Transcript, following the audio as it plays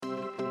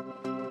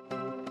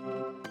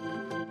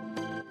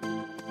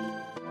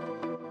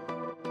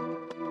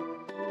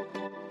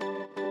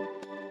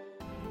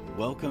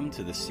Welcome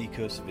to the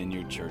Seacoast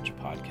Vineyard Church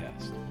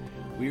podcast.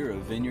 We are a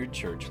vineyard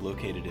church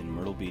located in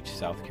Myrtle Beach,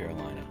 South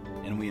Carolina,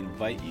 and we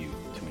invite you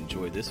to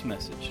enjoy this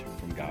message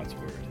from God's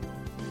Word.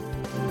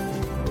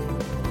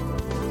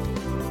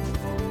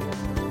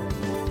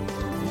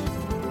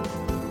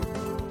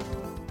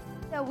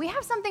 So we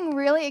have something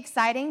really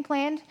exciting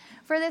planned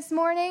for this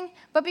morning,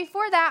 but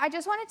before that, I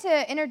just wanted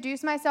to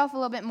introduce myself a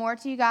little bit more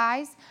to you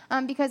guys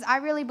because I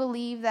really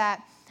believe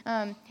that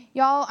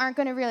y'all aren't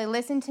going to really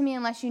listen to me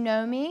unless you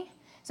know me.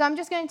 So I'm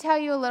just going to tell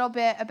you a little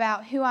bit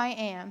about who I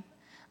am.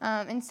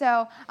 And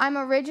so I'm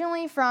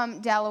originally from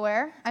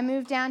Delaware. I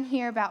moved down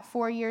here about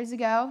 4 years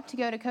ago to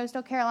go to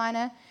Coastal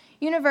Carolina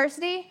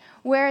University,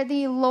 where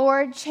the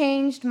Lord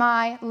changed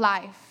my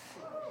life.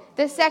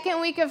 The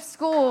second week of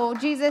school,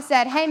 Jesus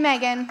said, "Hey,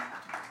 Megan,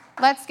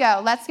 let's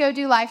go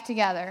do life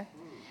together."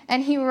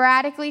 And he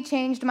radically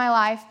changed my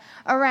life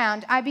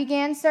around. I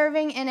began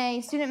serving in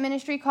a student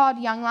ministry called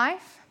Young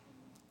Life,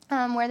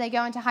 where they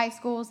go into high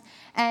schools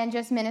and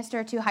just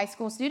minister to high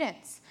school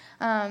students.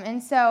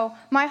 And so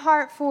my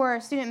heart for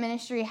student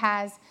ministry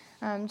has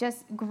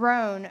just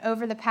grown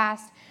over the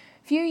past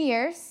few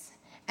years.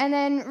 And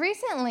then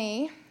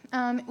recently,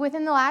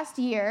 within the last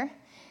year,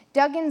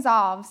 Doug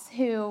Gonzalez,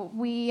 who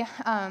we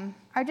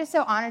are just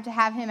so honored to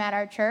have him at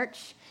our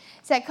church,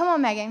 said, "Come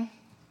on, Megan,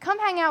 come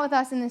hang out with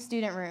us in the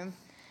student room."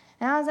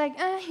 And I was like,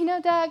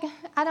 Doug,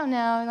 I don't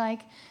know,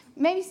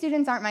 maybe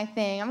students aren't my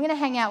thing. I'm going to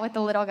hang out with the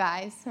little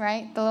guys,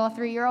 right? The little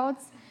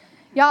 3-year-olds.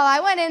 Y'all,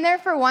 I went in there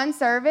for one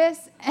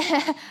service.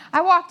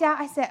 I walked out.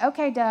 I said,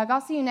 "Okay, Doug,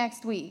 I'll see you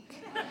next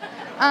week."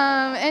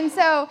 And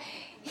so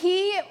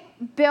he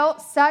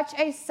built such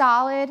a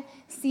solid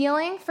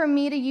ceiling for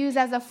me to use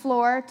as a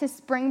floor to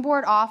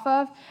springboard off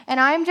of. And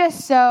I'm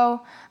just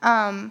so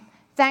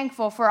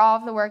thankful for all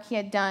of the work he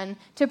had done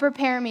to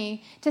prepare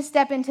me to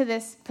step into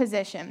this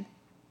position.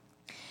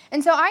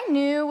 And so I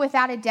knew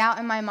without a doubt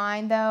in my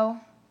mind, though,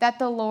 that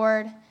the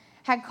Lord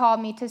had called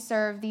me to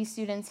serve these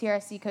students here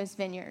at Seacoast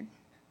Vineyard.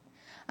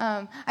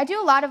 I do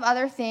a lot of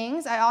other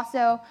things. I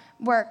also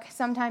work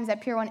sometimes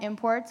at Pier 1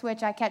 Imports,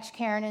 which I catch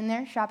Karen in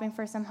there shopping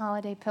for some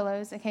holiday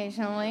pillows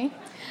occasionally.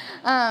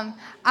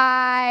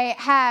 I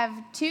have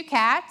 2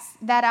 cats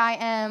that I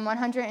am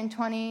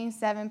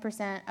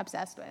 127%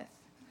 obsessed with.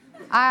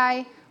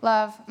 I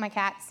love my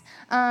cats.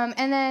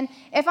 And then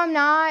if I'm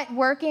not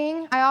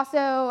working, I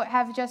also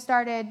have just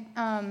started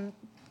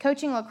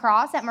coaching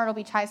lacrosse at Myrtle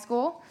Beach High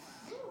School.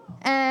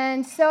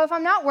 And so if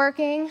I'm not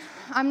working,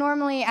 I'm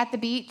normally at the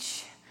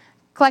beach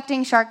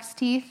collecting shark's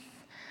teeth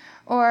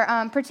or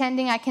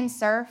pretending I can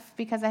surf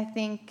because I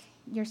think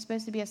you're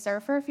supposed to be a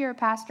surfer if you're a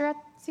pastor at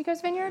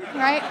Seacoast Vineyard,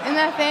 right? Isn't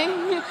that a thing?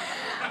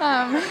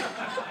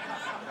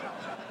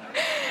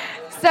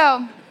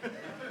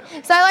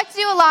 So I like to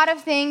do a lot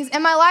of things,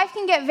 and my life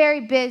can get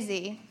very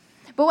busy.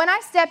 But when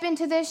I step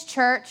into this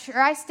church, or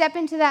I step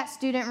into that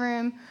student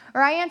room,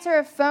 or I answer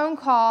a phone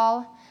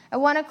call at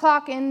 1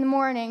 o'clock in the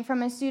morning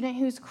from a student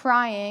who's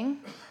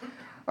crying,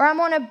 or I'm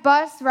on a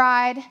bus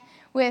ride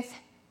with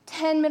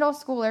 10 middle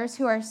schoolers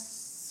who are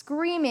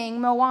screaming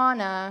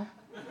Moana,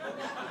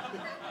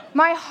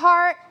 my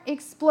heart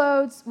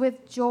explodes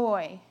with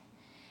joy.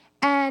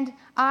 And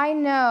I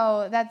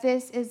know that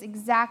this is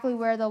exactly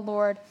where the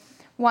Lord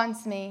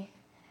wants me.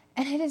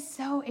 And it is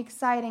so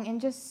exciting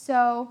and just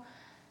so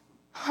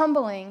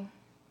humbling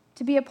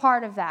to be a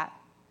part of that.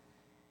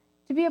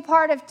 To be a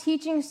part of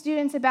teaching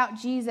students about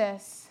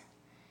Jesus.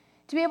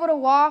 To be able to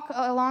walk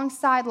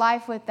alongside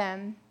life with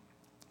them.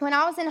 When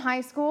I was in high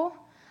school,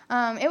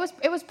 it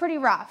was pretty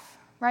rough,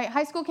 right?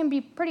 High school can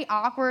be pretty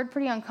awkward,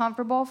 pretty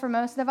uncomfortable for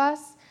most of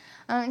us.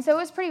 And so it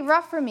was pretty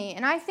rough for me.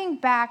 And I think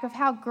back of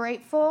how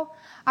grateful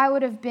I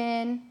would have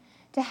been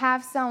to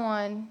have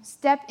someone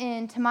step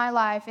into my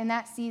life in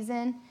that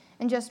season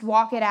and just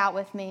walk it out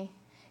with me,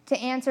 to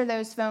answer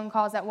those phone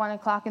calls at 1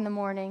 o'clock in the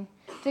morning,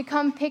 to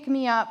come pick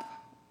me up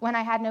when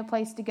I had no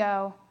place to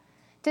go,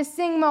 to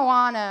sing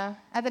Moana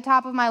at the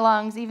top of my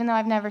lungs, even though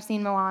I've never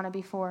seen Moana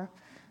before.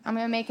 I'm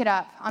going to make it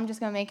up. I'm just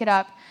going to make it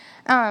up.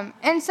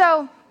 And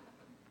so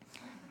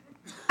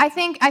I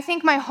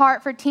think my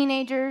heart for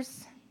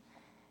teenagers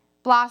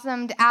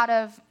blossomed out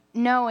of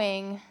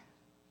knowing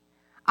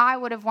I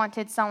would have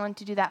wanted someone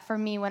to do that for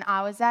me when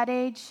I was that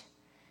age,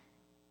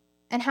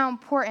 and how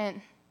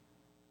important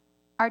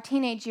our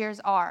teenage years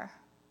are.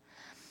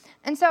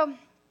 And so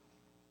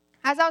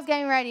as I was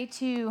getting ready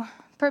to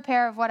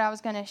prepare of what I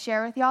was going to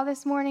share with y'all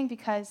this morning,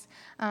 because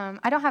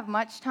I don't have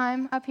much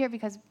time up here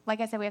because,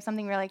 like I said, we have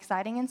something really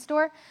exciting in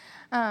store.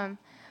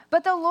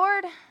 But the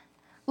Lord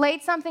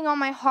laid something on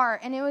my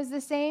heart, and it was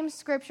the same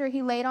scripture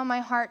he laid on my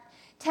heart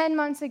 10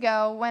 months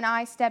ago when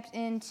I stepped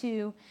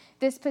into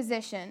this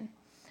position.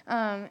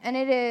 And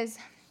it is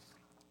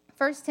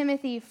 1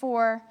 Timothy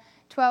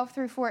 4:12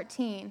 through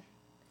 14.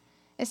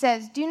 It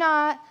says, "Do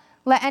not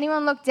let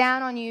anyone look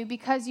down on you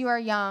because you are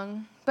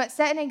young, but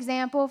set an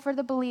example for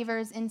the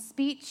believers in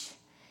speech,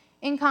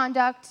 in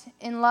conduct,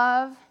 in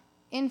love,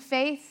 in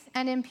faith,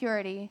 and in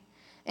purity.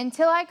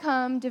 Until I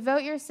come,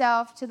 devote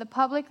yourself to the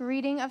public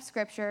reading of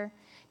Scripture,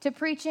 to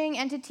preaching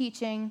and to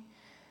teaching.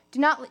 Do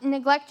not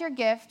neglect your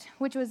gift,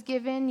 which was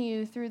given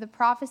you through the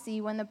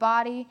prophecy when the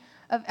body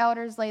of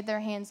elders laid their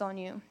hands on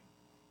you.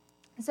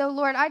 So,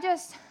 Lord, I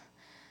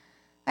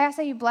ask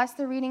that you bless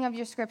the reading of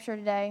your scripture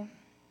today.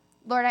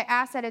 Lord, I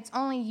ask that it's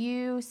only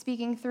you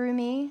speaking through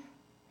me.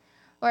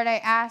 Lord, I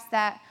ask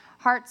that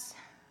hearts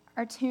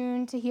are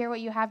tuned to hear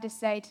what you have to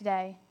say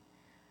today.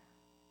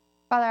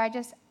 Father, I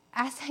just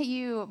ask that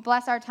you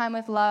bless our time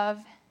with love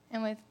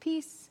and with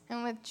peace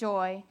and with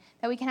joy,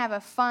 that we can have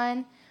a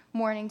fun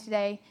morning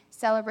today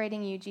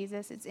celebrating you,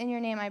 Jesus. It's in your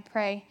name I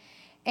pray.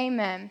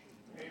 Amen.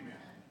 Amen.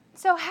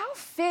 So how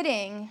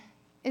fitting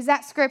is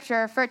that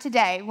scripture for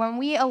today when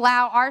we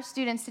allow our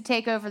students to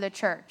take over the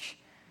church,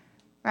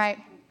 right?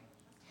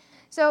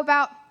 So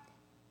about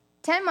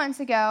 10 months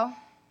ago,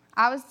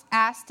 I was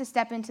asked to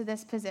step into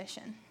this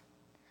position.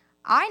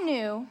 I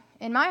knew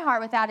in my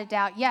heart without a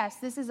doubt, yes,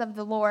 this is of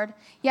the Lord.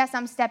 Yes,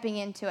 I'm stepping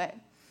into it.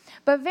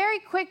 But very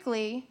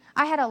quickly,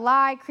 I had a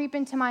lie creep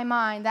into my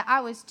mind that I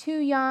was too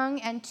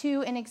young and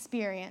too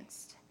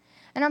inexperienced.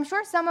 And I'm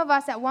sure some of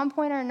us at one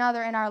point or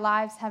another in our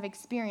lives have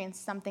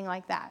experienced something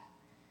like that.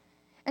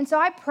 And so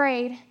I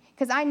prayed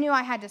because I knew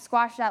I had to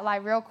squash that lie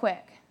real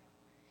quick.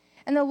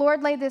 And the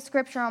Lord laid this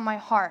scripture on my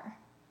heart.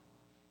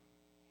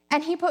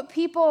 And he put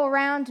people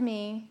around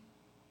me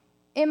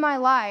in my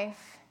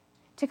life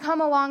to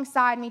come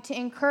alongside me, to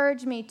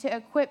encourage me, to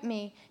equip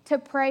me, to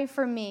pray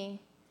for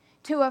me,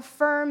 to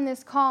affirm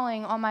this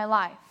calling on my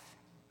life.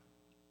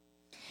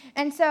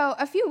 And so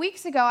a few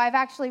weeks ago, I've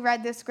actually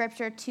read this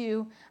scripture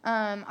to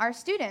our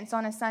students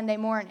on a Sunday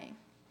morning.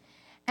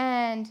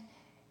 And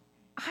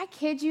I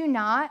kid you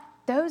not,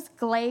 those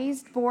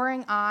glazed,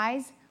 boring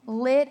eyes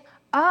lit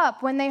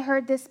up when they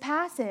heard this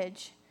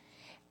passage.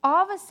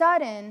 All of a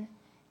sudden,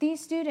 these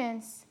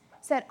students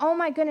said, oh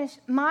my goodness,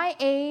 my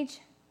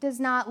age does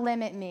not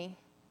limit me.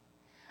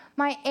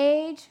 My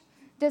age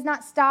does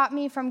not stop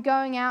me from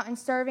going out and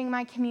serving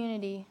my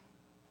community.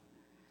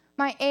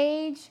 My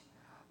age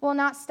will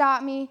not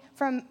stop me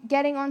from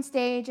getting on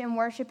stage and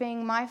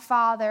worshiping my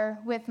Father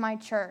with my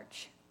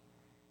church.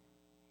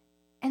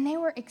 And they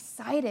were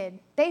excited.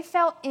 They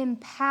felt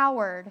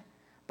empowered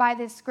by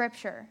this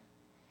scripture.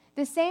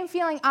 The same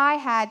feeling I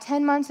had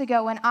 10 months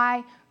ago when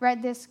I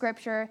read this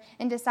scripture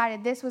and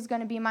decided this was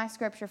going to be my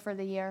scripture for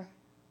the year.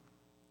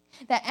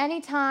 That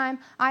anytime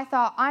I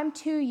thought I'm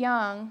too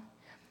young,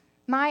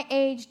 my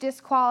age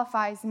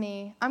disqualifies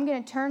me, I'm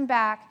going to turn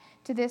back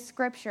to this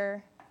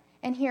scripture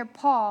and hear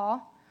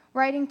Paul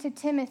writing to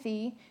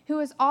Timothy, who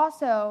was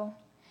also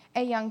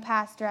a young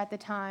pastor at the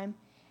time.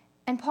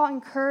 And Paul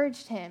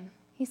encouraged him.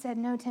 He said,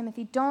 no,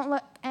 Timothy,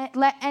 don't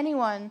let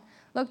anyone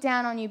look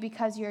down on you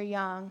because you're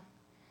young,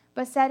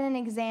 but set an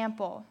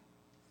example.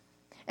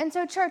 And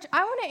so, church,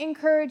 I want to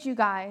encourage you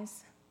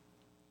guys.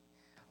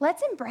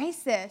 Let's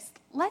embrace this.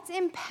 Let's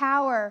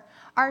empower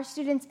our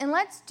students, and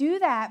let's do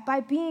that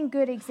by being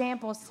good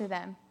examples to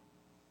them,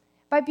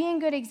 by being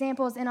good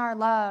examples in our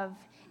love,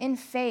 in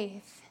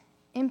faith,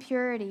 in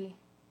purity,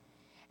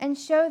 and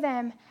show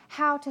them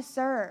how to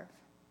serve.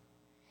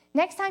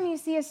 Next time you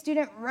see a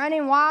student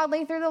running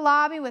wildly through the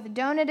lobby with a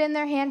donut in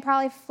their hand,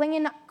 probably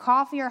flinging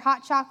coffee or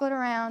hot chocolate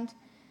around,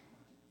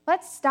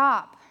 let's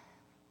stop.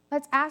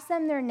 Let's ask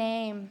them their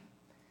name.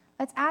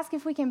 Let's ask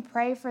if we can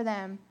pray for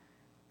them.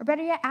 Or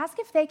better yet, ask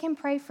if they can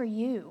pray for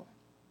you,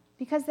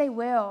 because they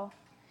will.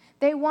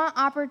 They want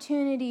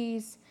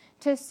opportunities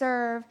to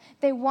serve.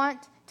 They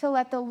want to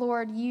let the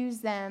Lord use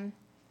them.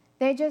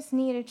 They just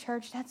need a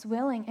church that's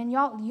willing, and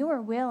y'all, you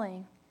are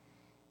willing.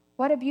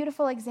 What a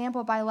beautiful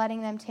example by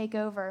letting them take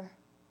over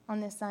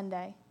on this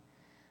Sunday.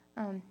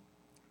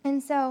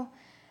 And so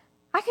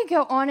I could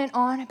go on and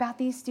on about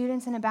these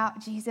students and about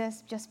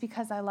Jesus just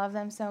because I love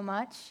them so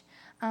much.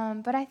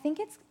 But I think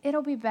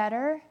it'll be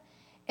better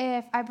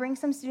if I bring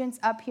some students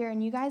up here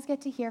and you guys get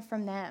to hear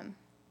from them.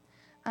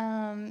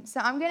 So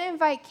I'm going to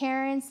invite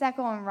Karen,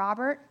 Sekel, and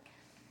Robert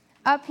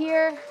up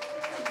here.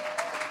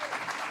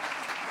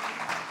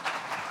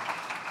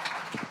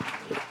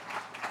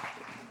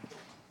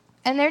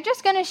 And they're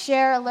just going to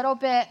share a little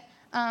bit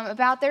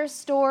about their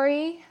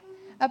story,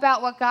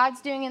 about what God's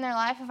doing in their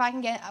life.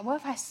 What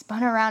if I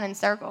spun around in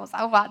circles?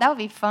 Oh, wow, that would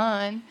be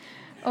fun.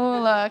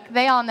 Oh, look,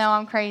 they all know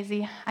I'm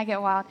crazy. I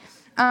get wild.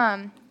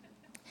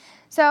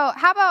 So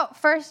how about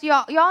first,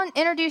 y'all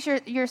introduce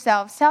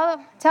yourselves.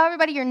 Tell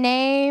everybody your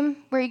name,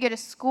 where you go to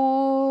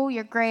school,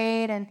 your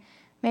grade, and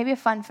maybe a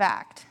fun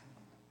fact.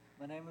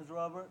 My name is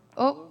Robert.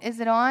 Oh, is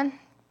it on?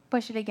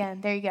 Push it again.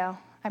 There you go.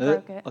 I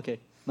broke it. Okay.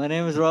 My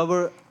name is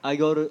Robert.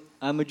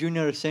 I'm a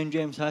junior at St.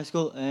 James High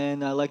School,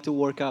 and I like to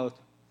work out.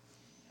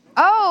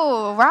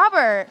 Oh,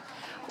 Robert.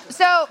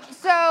 So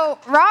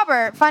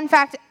Robert, fun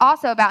fact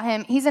also about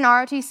him, he's in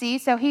ROTC,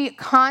 so he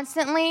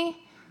constantly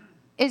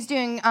is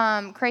doing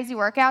crazy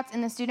workouts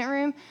in the student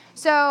room.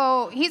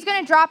 So he's going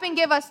to drop and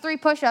give us 3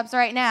 push-ups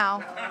right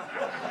now.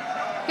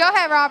 Go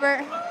ahead,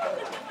 Robert.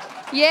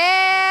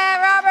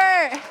 Yeah,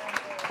 Robert.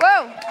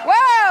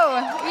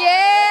 Whoa.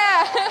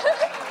 Yeah.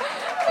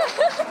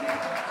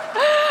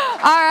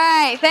 All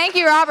right. Thank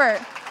you,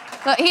 Robert.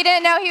 Look, he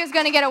didn't know he was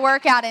going to get a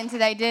workout in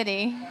today, did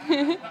he?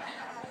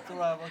 So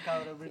true. I work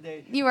out every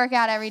day. You work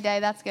out every day.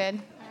 That's good.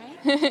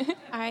 All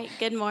right.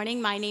 Good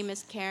morning. My name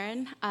is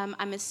Karen.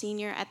 I'm a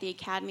senior at the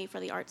Academy for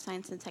the Arts,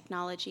 Science, and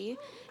Technology.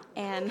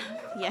 And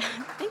yeah,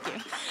 thank you.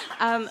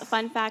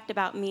 Fun fact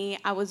about me,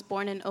 I was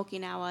born in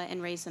Okinawa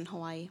and raised in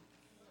Hawaii.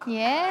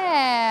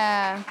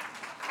 Yeah.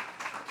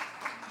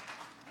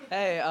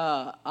 Hey,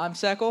 I'm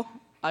Sekel.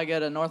 I go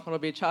to North Myrtle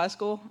Beach High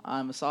School.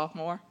 I'm a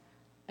sophomore.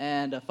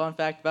 And a fun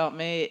fact about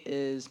me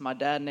is my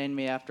dad named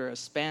me after a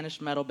Spanish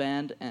metal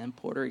band in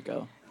Puerto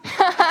Rico.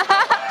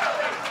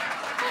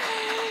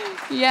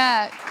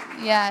 Yeah,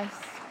 yes.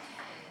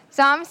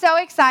 So I'm so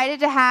excited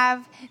to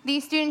have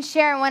these students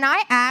share. When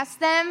I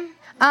asked them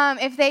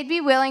if they'd be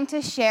willing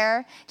to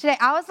share today,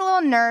 I was a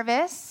little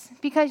nervous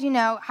because,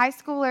 high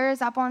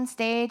schoolers up on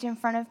stage in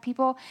front of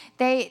people,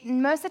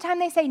 most of the time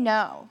they say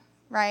no,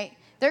 right?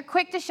 They're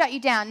quick to shut you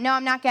down. No,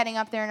 I'm not getting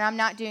up there, and I'm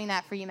not doing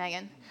that for you,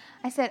 Megan.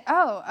 I said,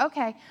 oh,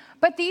 okay.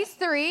 But these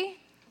three,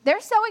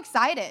 they're so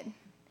excited.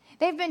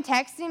 They've been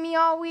texting me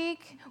all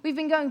week. We've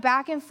been going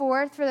back and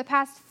forth for the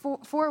past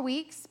 4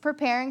 weeks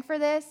preparing for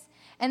this,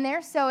 and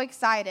they're so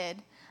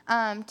excited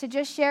to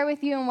just share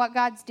with you and what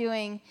God's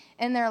doing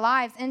in their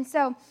lives. And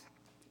so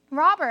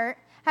Robert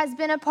has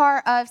been a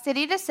part of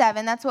City to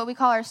 7. That's what we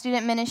call our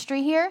student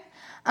ministry here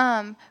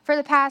for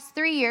the past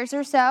 3 years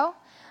or so.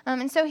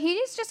 And so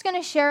he's just going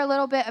to share a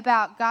little bit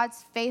about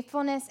God's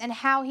faithfulness and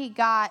how he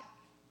got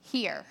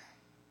here.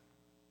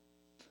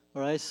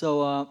 All right.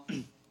 So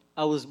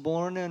I was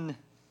born in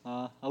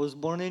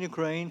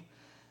Ukraine.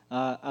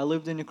 I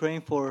lived in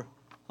Ukraine for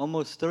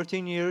almost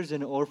 13 years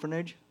in an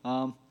orphanage.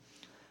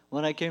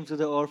 When I came to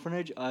the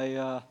orphanage,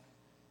 I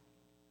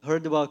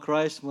heard about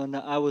Christ when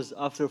I was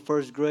after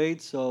first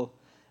grade. So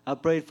I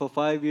prayed for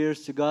 5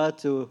 years to God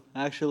to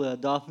actually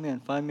adopt me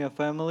and find me a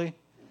family.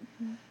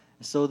 Mm-hmm.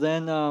 So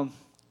then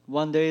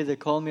one day they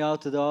called me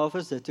out to the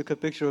office. They took a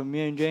picture of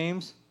me and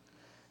James.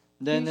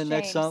 Then Who's the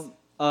next James?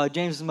 time,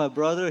 James is my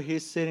brother.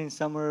 He's sitting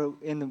somewhere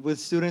with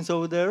students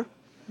over there.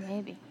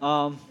 Maybe.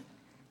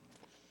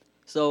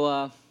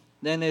 So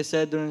then they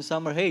said during the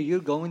summer, hey, you're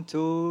going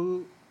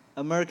to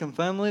American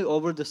Family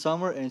over the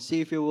summer and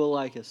see if you will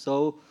like it.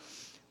 So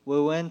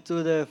we went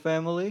to the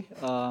family.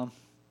 There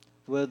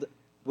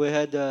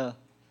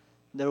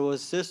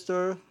was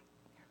sister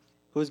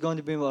who's going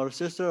to be our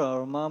sister,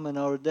 our mom, and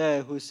our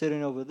dad who's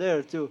sitting over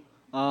there too.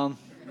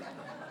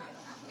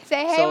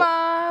 Say hey,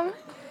 Mom.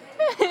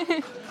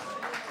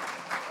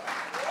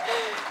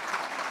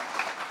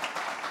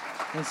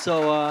 And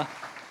so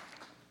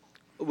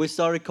we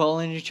started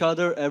calling each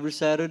other every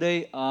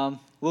Saturday.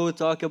 We would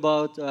talk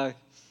about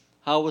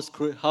how was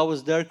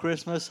their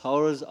Christmas,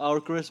 how was our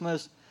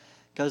Christmas,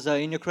 because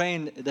in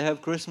Ukraine they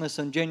have Christmas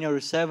on January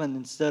 7th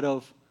instead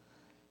of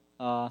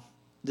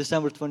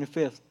December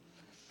 25th.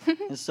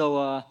 And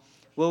so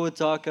we would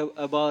talk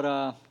about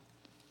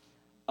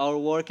our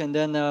work, and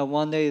then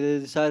one day they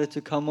decided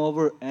to come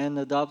over and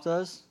adopt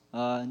us.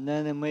 And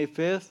then on May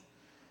 5th,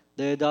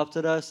 they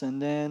adopted us,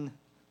 and then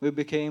we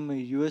became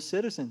U.S.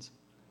 citizens.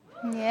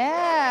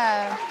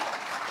 Yeah.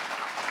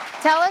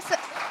 Tell us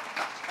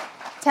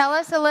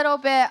a little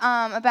bit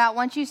about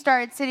once you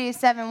started City of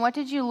 7, what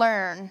did you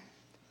learn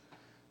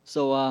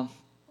So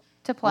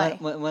to play?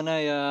 when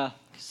I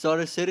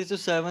started City to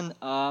 7,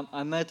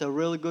 I met a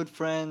really good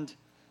friend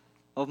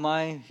of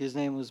mine. His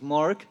name was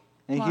Mark,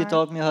 and he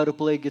taught me how to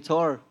play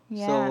guitar.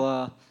 Yeah.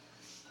 So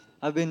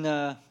I've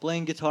been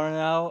playing guitar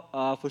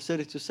now for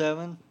City to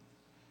 7,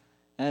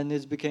 and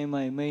it's became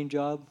my main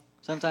job.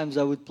 Sometimes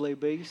I would play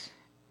bass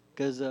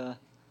because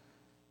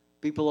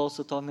people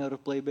also taught me how to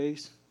play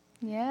bass.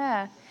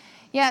 Yeah.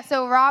 Yeah,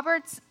 so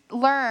Robert's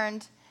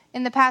learned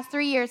in the past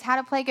 3 years how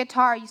to play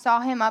guitar. You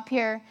saw him up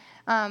here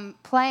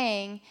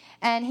playing,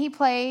 and he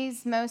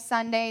plays most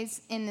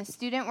Sundays in the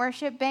student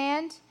worship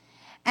band.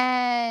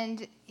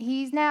 And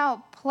he's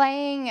now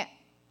playing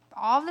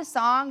all the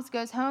songs,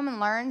 goes home and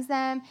learns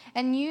them,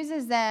 and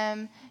uses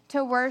them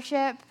to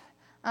worship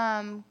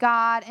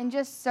God and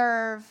just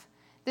serve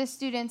the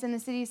students in the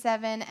City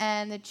 7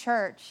 and the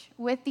church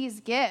with these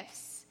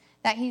gifts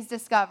that he's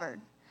discovered.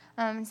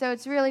 So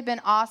it's really been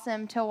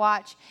awesome to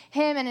watch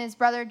him and his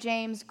brother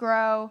James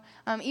grow,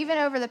 even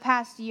over the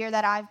past year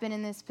that I've been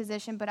in this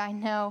position, but I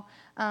know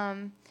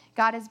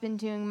God has been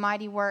doing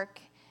mighty work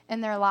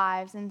in their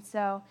lives. And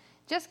so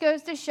just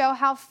goes to show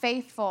how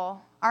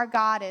faithful our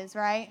God is,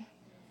 right?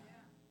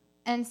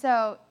 And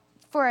so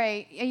for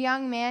a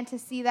young man to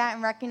see that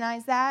and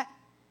recognize that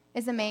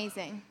is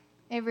amazing.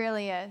 It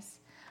really is.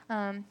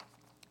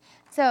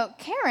 So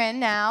Karen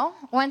now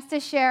wants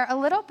to share a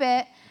little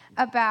bit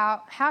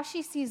about how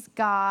she sees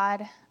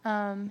God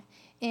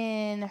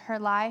in her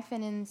life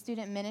and in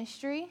student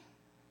ministry.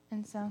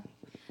 And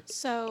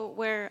So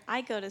where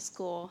I go to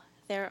school,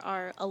 there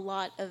are a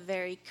lot of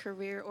very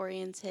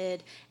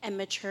career-oriented and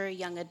mature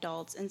young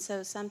adults. And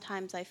so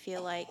sometimes I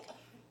feel like,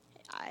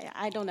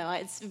 I don't know,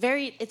 it's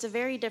a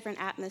very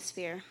different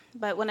atmosphere.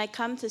 But when I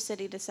come to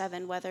City to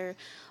 7, whether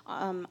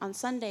on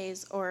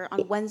Sundays or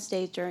on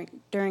Wednesdays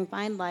during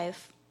Vine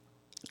Life,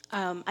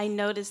 I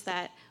notice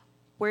that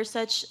we're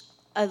such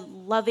a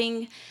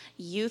loving,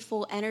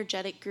 youthful,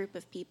 energetic group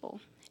of people.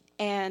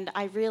 And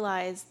I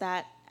realized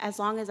that as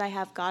long as I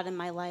have God in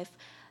my life,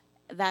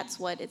 that's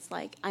what it's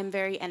like. I'm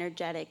very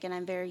energetic and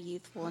I'm very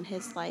youthful in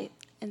his light.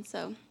 And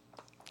so,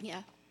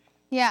 yeah.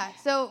 Yeah,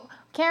 so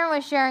Karen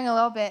was sharing a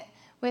little bit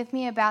with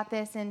me about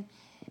this, and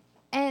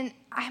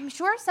I'm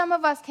sure some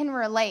of us can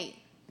relate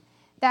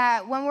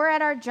that when we're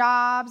at our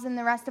jobs and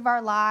the rest of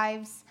our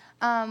lives,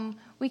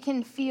 we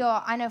can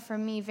feel, I know for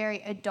me, very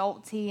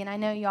adulty, and I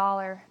know y'all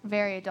are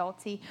very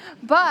adulty,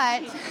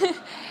 but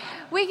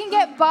we can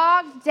get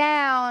bogged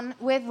down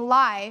with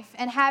life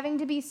and having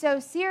to be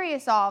so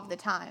serious all of the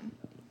time.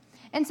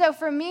 And so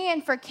for me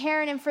and for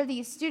Karen and for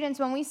these students,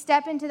 when we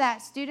step into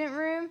that student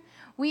room,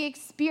 we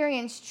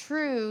experience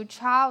true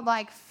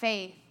childlike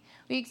faith.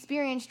 We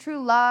experience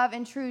true love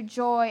and true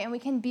joy, and we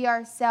can be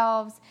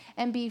ourselves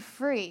and be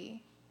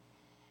free.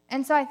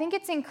 And so I think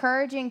it's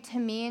encouraging to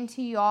me and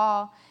to you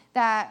all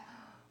that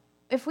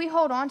if we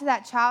hold on to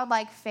that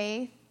childlike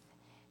faith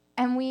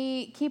and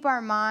we keep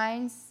our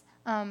minds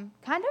kind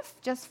of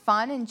just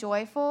fun and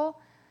joyful,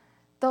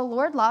 the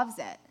Lord loves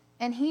it.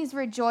 And he's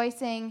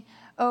rejoicing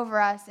over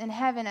us in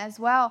heaven as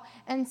well.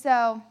 And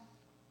so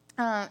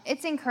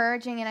it's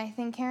encouraging, and I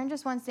think Karen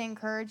just wants to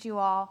encourage you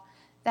all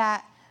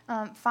that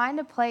find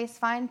a place,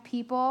 find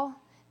people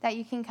that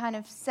you can kind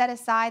of set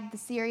aside the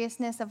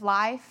seriousness of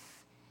life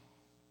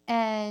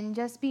and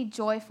just be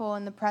joyful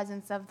in the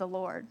presence of the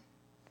Lord.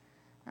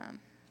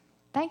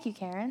 Thank you,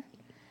 Karen.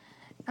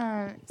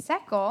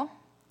 Sekel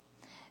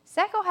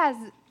has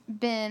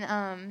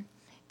been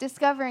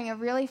discovering a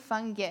really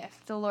fun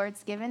gift the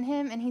Lord's given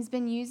him, and he's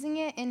been using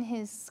it in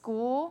his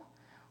school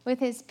with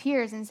his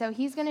peers. And so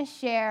he's going to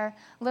share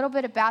a little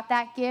bit about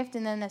that gift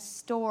and then the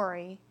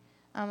story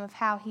of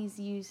how he's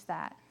used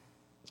that.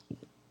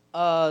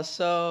 I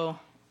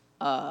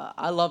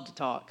love to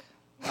talk.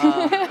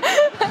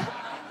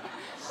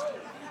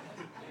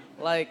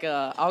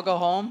 I'll go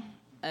home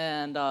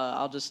and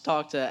I'll just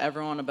talk to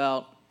everyone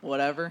about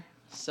whatever.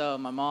 So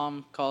my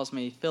mom calls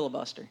me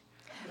filibuster.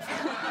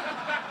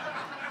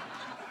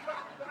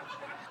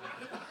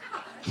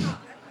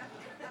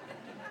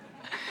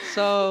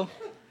 So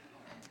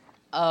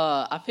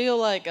I feel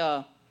like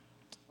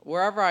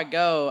wherever I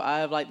go, I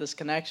have like this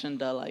connection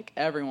to like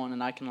everyone,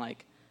 and I can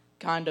like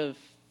kind of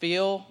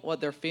feel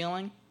what they're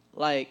feeling.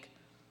 Like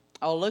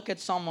I'll look at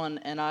someone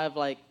and I have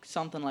like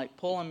something like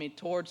pulling me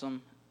towards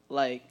them,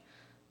 like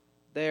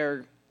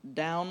they're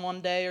down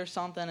one day or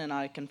something, and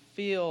I can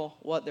feel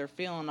what they're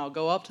feeling. I'll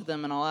go up to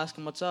them and I'll ask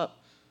them what's up.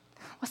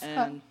 What's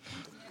up?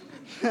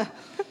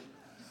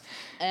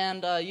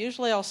 And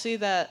usually I'll see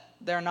that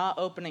they're not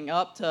opening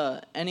up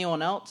to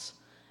anyone else.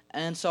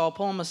 And so I'll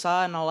pull them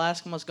aside and I'll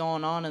ask them what's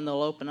going on, and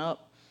they'll open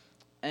up.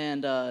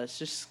 And it's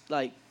just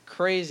like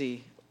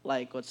crazy,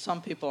 like what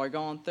some people are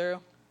going through.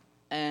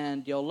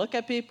 And you'll look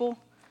at people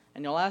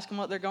and you'll ask them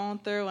what they're going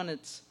through, and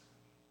it's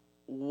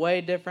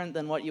way different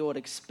than what you would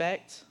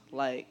expect.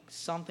 Like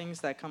some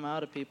things that come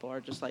out of people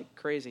are just like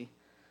crazy.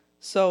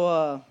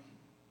 So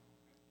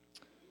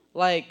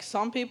like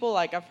some people,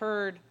 like I've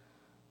heard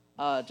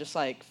just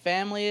like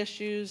family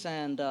issues,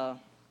 and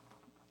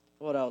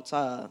what else?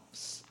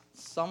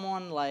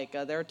 Someone like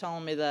they were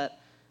telling me that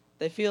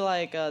they feel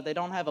like they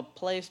don't have a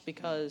place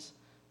because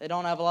they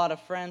don't have a lot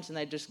of friends, and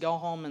they just go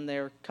home and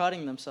they're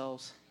cutting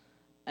themselves.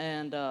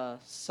 And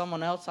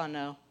someone else I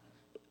know,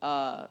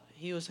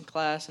 he was in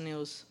class and he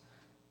was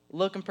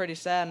looking pretty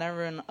sad, and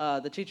everyone,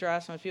 the teacher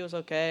asked him if he was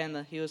okay,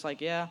 and he was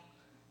like, yeah.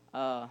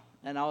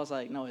 And I was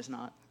like, no, he's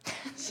not.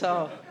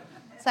 So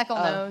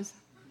Sekel knows.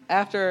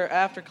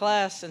 After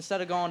class, instead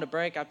of going to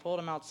break, I pulled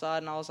him outside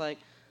and I was like,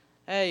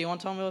 hey, you want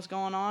to tell me what's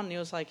going on? And he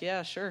was like,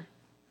 yeah, sure.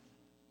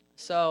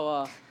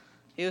 So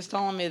he was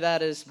telling me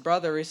that his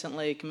brother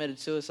recently committed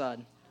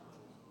suicide.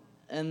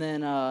 And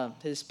then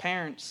his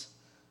parents,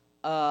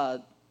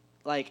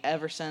 like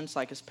ever since,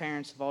 like his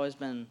parents have always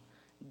been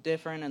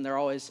different, and they're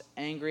always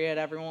angry at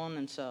everyone.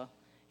 And so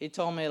he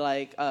told me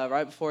like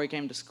right before he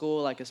came to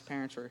school, like his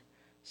parents were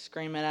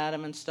screaming at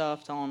him and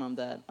stuff, telling him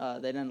that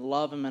they didn't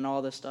love him and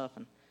all this stuff.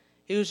 And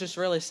he was just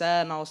really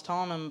sad, and I was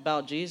telling him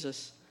about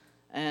Jesus,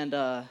 and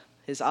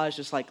his eyes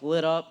just like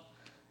lit up,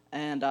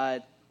 and I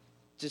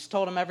just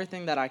told him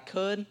everything that I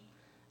could,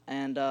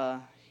 and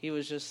he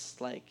was just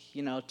like,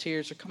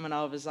 tears are coming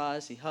out of his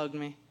eyes. He hugged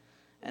me,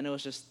 and it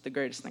was just the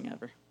greatest thing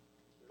ever.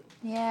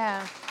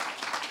 Yeah.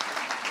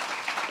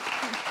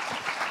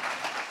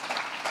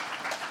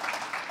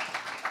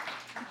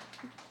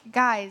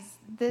 Guys,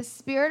 the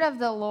Spirit of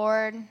the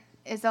Lord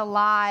is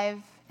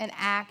alive and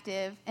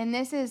active, and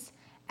this is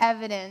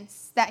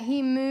evidence that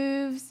he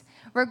moves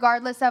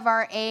regardless of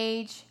our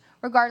age,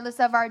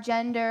 regardless of our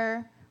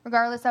gender,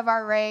 regardless of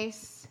our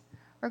race,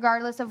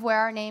 regardless of where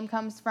our name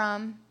comes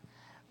from.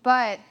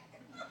 But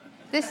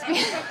the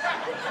Spirit...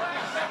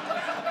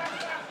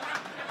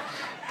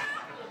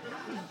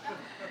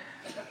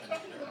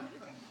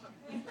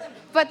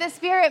 But the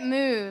Spirit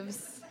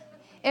moves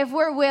if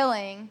we're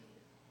willing.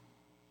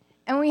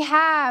 And we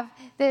have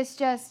this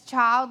just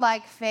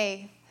childlike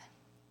faith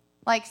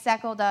like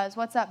Sekel does.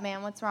 What's up,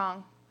 man? What's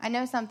wrong? I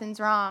know something's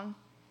wrong.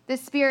 The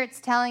Spirit's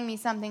telling me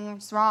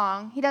something's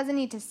wrong. He doesn't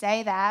need to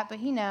say that, but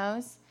he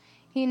knows.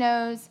 He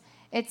knows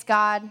it's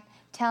God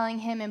telling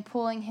him and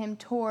pulling him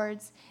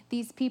towards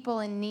these people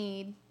in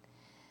need.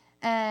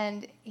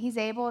 And he's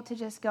able to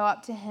just go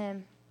up to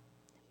him,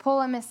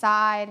 pull him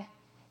aside,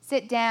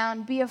 sit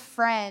down, be a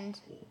friend,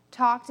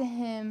 talk to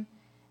him,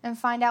 and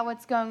find out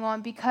what's going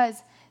on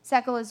because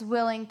Sekel is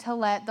willing to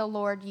let the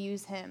Lord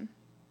use him.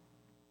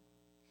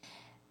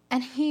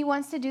 And he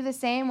wants to do the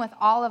same with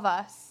all of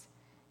us.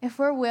 If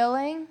we're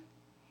willing,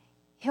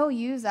 he'll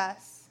use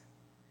us.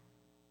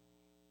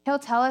 He'll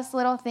tell us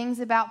little things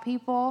about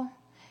people.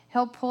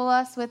 He'll pull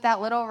us with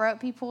that little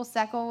rope he pulls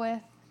Sekel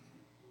with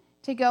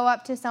to go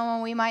up to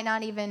someone we might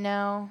not even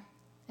know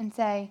and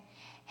say,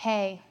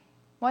 hey,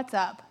 what's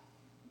up?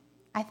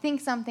 I think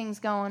something's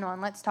going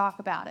on. Let's talk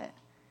about it.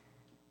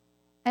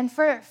 And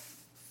for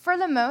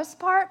the most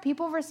part,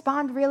 people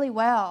respond really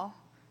well.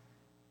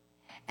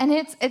 And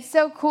it's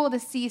so cool to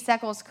see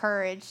Sekel's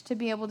courage to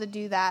be able to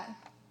do that.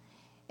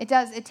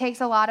 It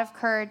takes a lot of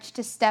courage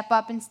to step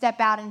up and step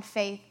out in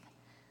faith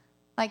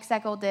like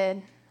Sekel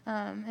did.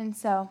 And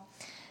so,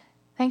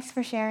 thanks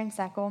for sharing,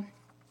 Sekel.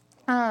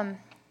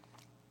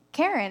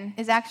 Karen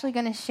is actually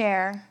going to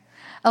share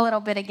a little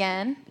bit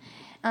again.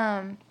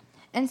 And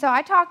so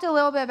I talked a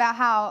little bit about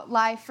how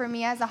life for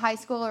me as a high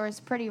schooler is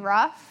pretty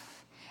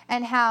rough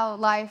and how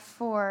life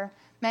for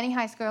many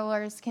high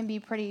schoolers can be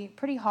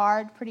pretty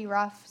hard, pretty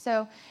rough.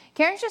 So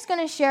Karen's just going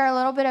to share a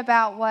little bit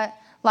about what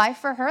life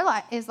for her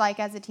is like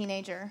as a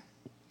teenager.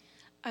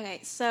 Okay,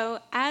 so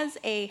as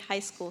a high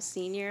school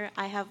senior,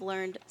 I have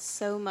learned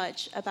so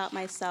much about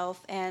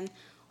myself, and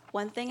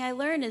one thing I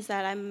learned is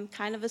that I'm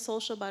kind of a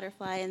social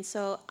butterfly, and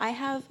so I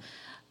have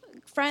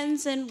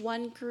friends in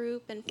one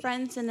group and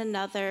friends in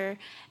another,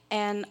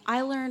 and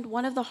I learned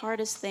one of the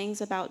hardest things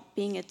about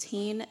being a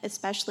teen,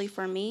 especially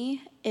for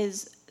me,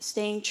 is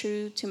staying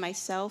true to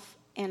myself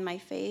and my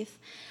faith,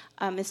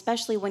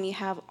 especially when you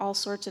have all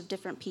sorts of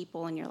different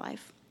people in your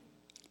life.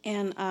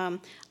 And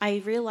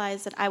I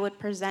realized that I would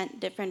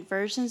present different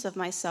versions of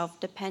myself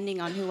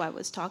depending on who I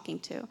was talking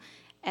to.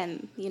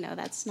 And,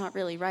 that's not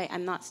really right.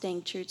 I'm not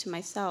staying true to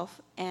myself.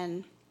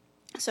 And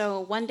so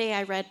one day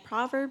I read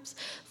Proverbs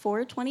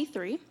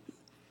 4:23.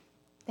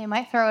 They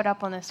might throw it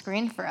up on the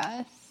screen for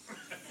us.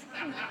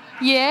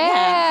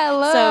 Yeah,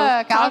 look.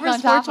 So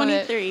Proverbs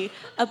 4:23,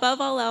 above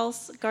all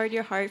else, guard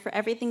your heart, for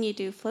everything you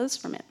do flows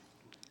from it.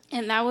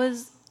 And that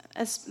was,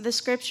 the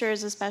scripture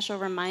is a special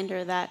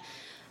reminder that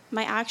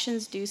my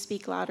actions do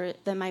speak louder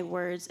than my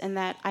words, and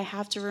that I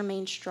have to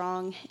remain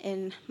strong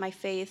in my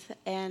faith.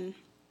 And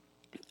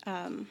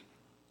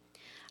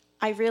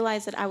I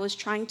realized that I was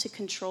trying to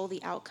control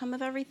the outcome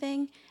of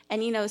everything.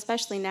 And,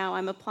 especially now,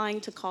 I'm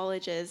applying to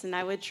colleges, and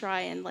I would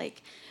try and,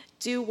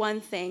 do one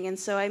thing. And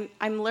so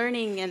I'm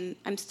learning, and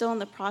I'm still in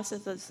the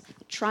process of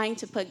trying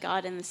to put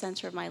God in the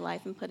center of my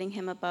life and putting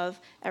him above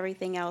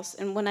everything else.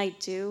 And when I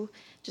do,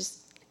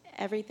 just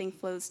everything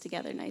flows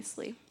together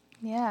nicely.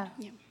 Yeah.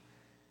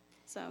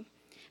 So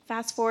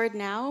fast forward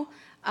now,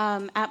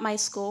 at my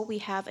school, we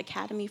have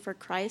Academy for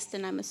Christ,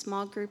 and I'm a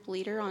small group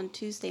leader on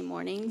Tuesday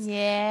mornings.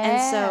 Yeah.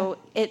 And so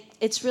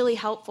it's really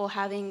helpful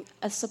having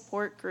a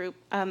support group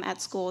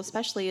at school,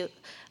 especially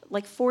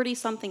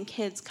 40-something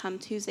kids come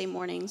Tuesday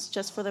mornings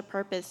just for the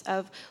purpose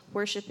of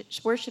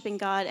worshiping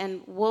God,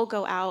 and we'll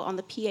go out on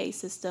the PA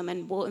system,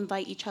 and we'll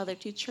invite each other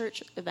to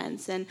church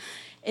events. And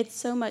it's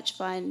so much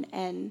fun,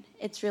 and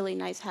it's really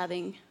nice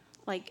having,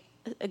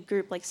 a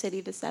group like City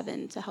to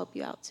 7 to help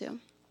you out too.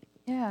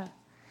 Yeah,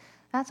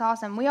 that's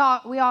awesome. We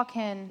all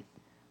can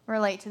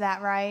relate to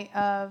that, right?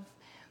 Of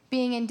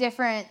being in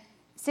different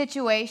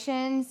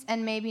situations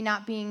and maybe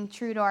not being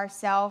true to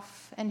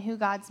ourselves and who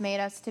God's made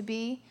us to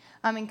be,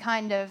 and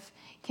kind of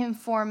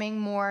conforming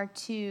more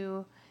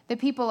to the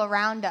people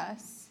around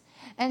us.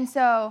 And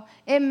so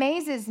it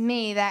amazes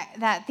me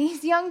that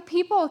these young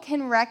people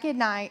can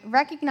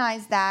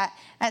recognize that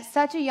at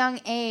such a young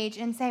age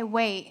and say,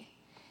 wait,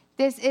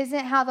 this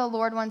isn't how the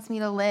Lord wants me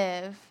to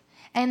live.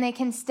 And they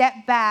can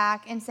step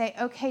back and say,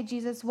 okay,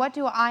 Jesus, what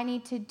do I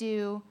need to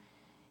do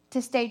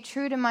to stay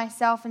true to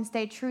myself and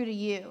stay true to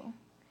you?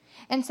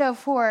 And so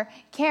for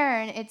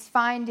Karen, it's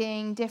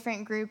finding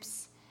different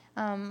groups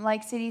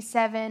like City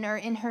 7 or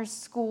in her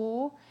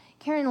school.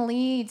 Karen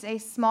leads a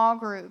small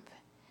group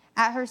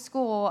at her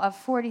school of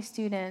 40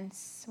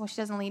 students. Well, she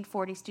doesn't lead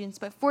 40 students,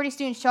 but 40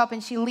 students show up,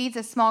 and she leads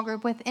a small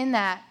group within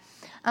that.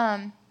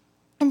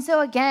 And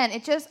so again,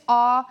 it just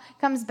all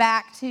comes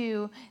back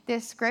to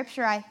this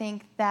scripture, I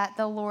think, that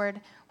the Lord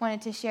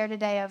wanted to share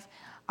today of,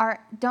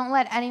 don't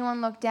let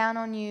anyone look down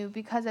on you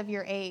because of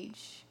your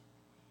age.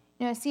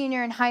 A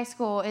senior in high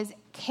school is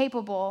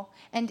capable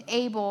and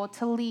able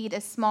to lead a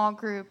small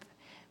group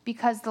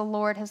because the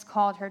Lord has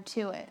called her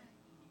to it.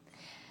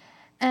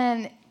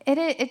 And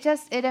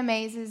it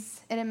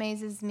amazes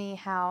me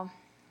how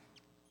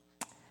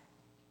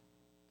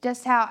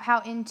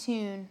in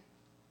tune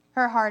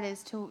her heart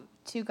is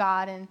to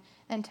God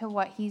and to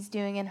what he's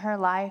doing in her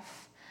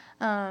life.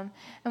 And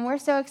we're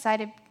so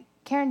excited.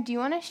 Karen, do you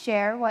want to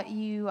share what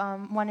you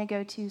want to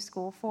go to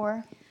school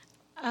for?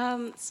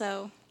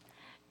 So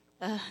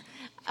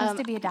She wants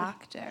to be a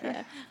doctor.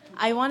 yeah.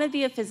 I want to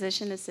be a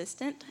physician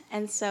assistant,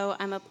 and so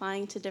I'm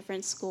applying to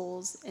different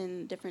schools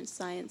in different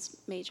science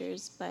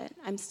majors, but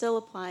I'm still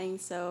applying,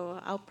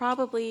 so I'll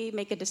probably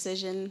make a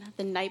decision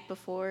the night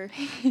before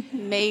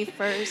May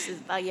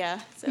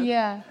 1st. So.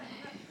 Yeah.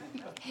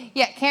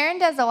 Yeah, Karen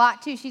does a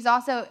lot too. She's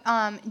also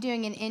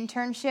doing an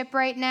internship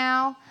right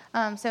now.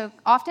 So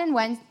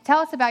often, tell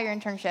us about your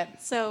internship.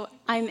 So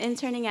I'm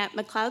interning at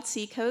McLeod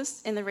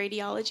Seacoast in the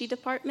radiology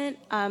department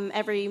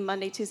every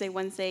Monday, Tuesday,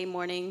 Wednesday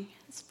morning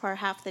for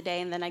half the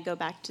day, and then I go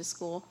back to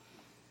school.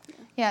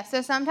 Yeah,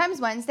 so sometimes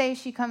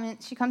Wednesdays she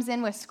comes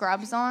in with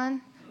scrubs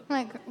on.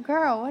 I'm like,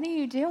 girl, what are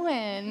you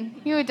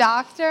doing? You a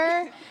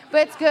doctor?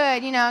 But it's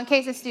good, in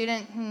case a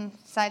student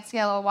decides to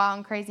get a little wild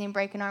and crazy and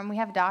break an arm. We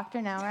have a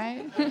doctor now,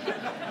 right?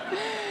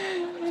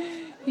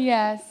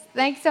 Yes.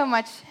 Thanks so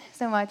much,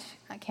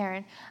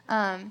 Karen.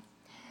 And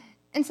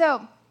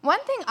so one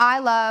thing I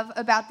love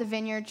about the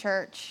Vineyard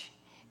Church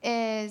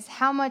is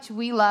how much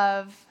we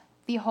love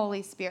the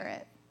Holy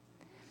Spirit.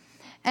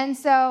 And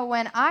so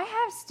when I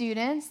have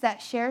students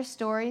that share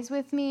stories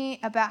with me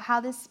about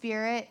how the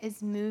Spirit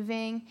is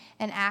moving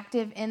and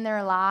active in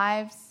their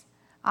lives,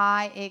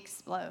 I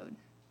explode.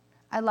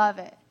 I love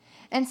it.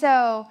 And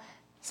so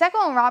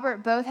Sekel and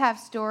Robert both have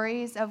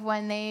stories of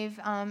when they've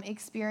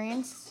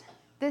experienced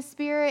the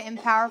Spirit in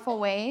powerful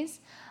ways.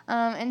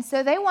 And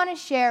so they want to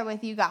share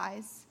with you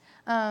guys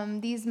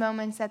these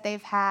moments that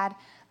they've had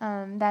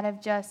that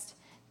have just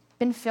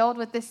been filled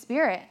with the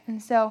Spirit.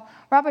 And so,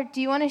 Robert, do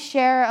you want to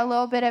share a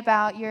little bit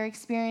about your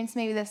experience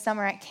maybe this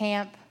summer at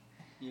camp?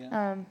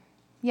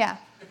 Yeah.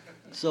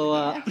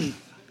 So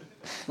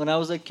when I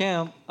was at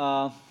camp,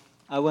 I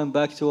went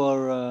back to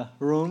our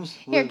rooms.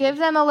 Here, give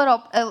them a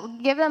little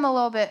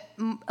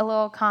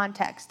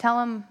context. Tell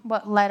them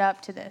what led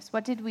up to this.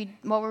 What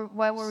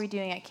were we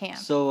doing at camp?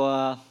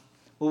 So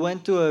we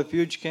went to a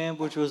huge camp,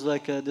 which was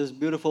like this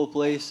beautiful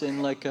place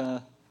in like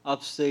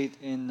upstate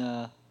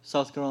in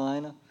South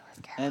Carolina.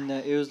 And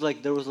it was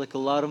like there was like a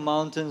lot of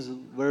mountains,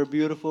 very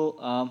beautiful.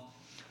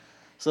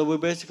 So we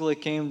basically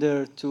came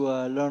there to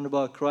learn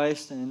about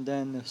Christ and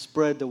then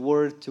spread the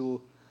word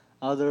to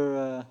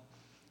other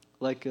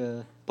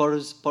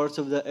parts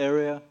of the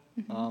area.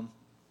 Mm-hmm.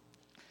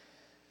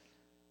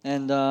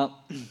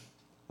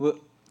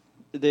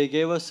 They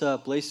gave us a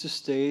place to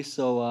stay,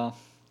 so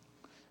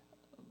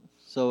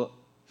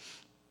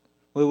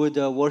we would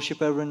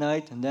worship every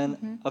night, and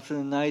then after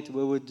the night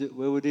we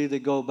would either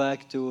go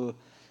back to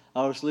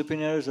our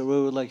sleeping areas or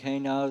we would like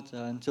hang out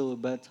until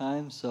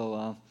bedtime.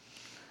 So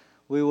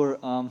we were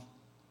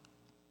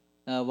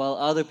while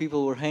other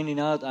people were hanging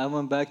out, I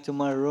went back to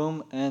my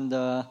room, and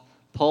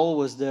Paul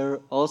was there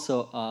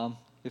also.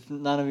 If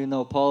none of you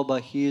know Paul,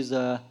 but he's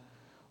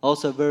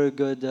also a very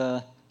good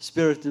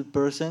spirited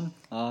person.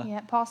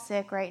 Yeah, Paul's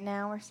sick right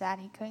now. We're sad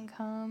he couldn't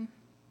come.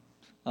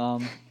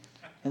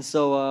 And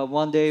so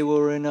one day we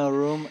were in our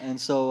room,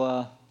 and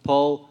so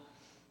Paul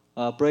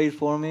prayed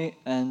for me,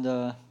 and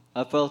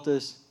I felt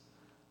this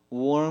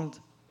warmth,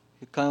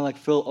 it kind of like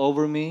fell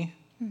over me,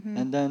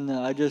 and then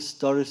I just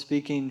started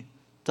speaking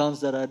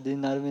tongues that I did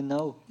not even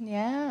know.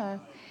 Yeah,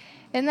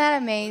 isn't that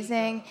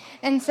amazing?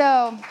 And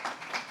so,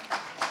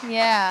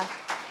 yeah,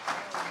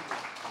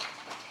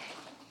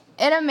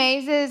 it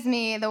amazes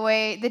me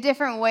the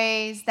different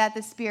ways that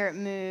the Spirit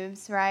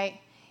moves. Right,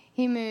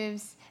 He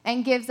moves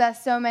and gives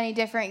us so many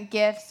different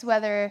gifts,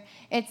 whether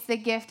it's the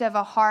gift of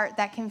a heart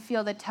that can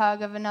feel the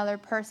tug of another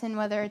person,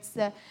 whether it's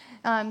the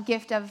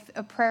gift of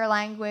a prayer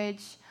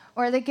language,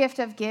 or the gift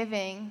of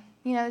giving.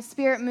 The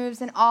Spirit moves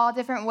in all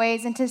different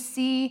ways, and to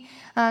see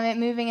it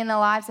moving in the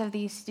lives of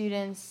these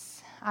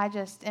students, I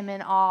just am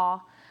in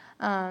awe.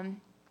 And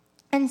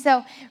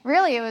so,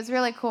 really, it was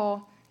really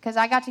cool, because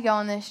I got to go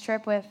on this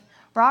trip with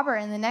Robert,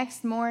 and the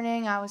next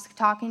morning I was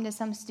talking to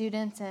some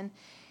students, and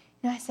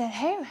I said,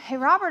 hey,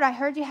 Robert, I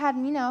heard you had,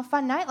 a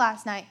fun night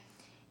last night.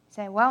 He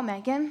said, well,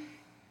 Megan,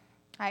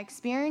 I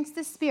experienced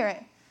the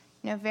Spirit,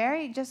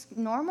 very just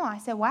normal. I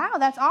said, wow,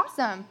 that's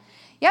awesome.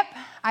 Yep,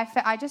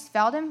 I just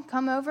felt him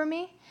come over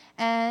me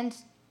and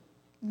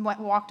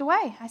walked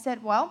away. I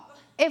said, well,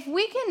 if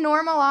we can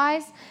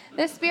normalize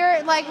the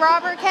Spirit like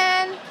Robert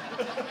can,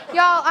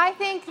 y'all, I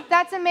think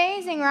that's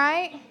amazing,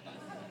 right?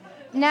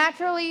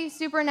 Naturally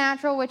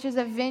supernatural, which is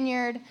a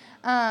Vineyard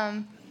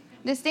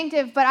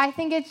distinctive, but I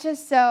think it's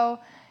just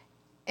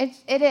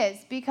it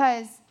is,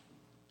 because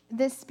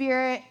the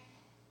Spirit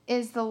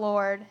is the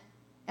Lord,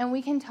 and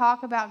we can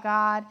talk about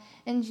God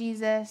and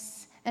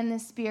Jesus and the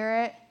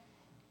Spirit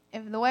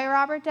if the way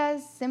Robert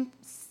does,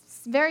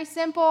 very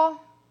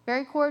simple,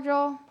 very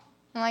cordial,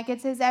 and like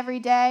it's his every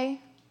day,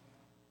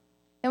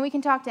 then we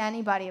can talk to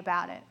anybody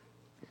about it.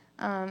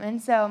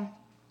 And so,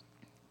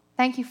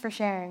 thank you for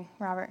sharing,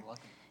 Robert.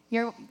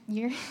 You're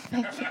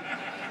thank you.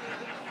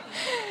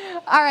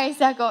 All right,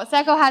 Sekel.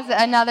 Sekel has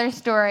another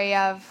story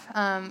of,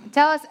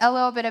 tell us a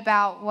little bit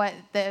about what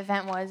the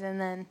event was and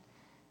then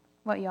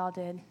what y'all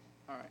did.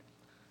 All right.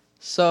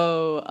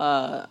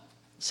 So,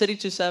 City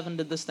 27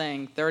 did this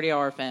thing,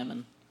 30-hour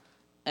famine.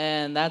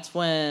 And that's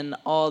when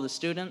all the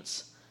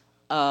students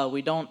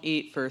we don't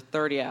eat for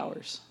 30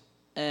 hours.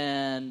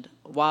 And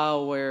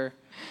while we're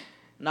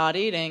not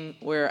eating,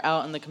 we're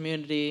out in the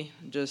community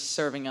just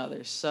serving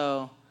others.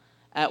 So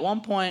at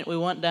one point, we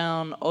went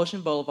down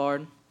Ocean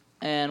Boulevard,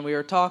 and we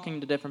were talking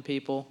to different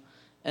people,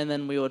 and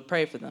then we would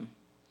pray for them.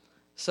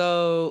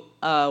 So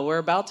we're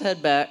about to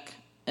head back,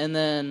 and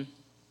then,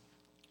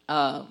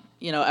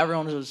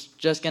 everyone was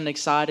just getting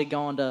excited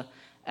going to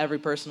every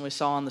person we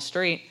saw on the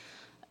street.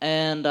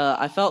 And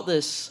I felt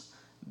this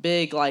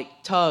big,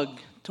 tug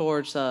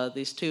towards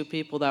these two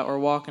people that were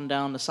walking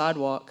down the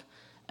sidewalk.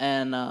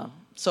 And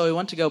so we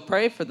went to go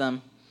pray for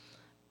them.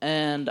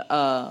 And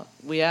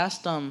we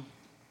asked them,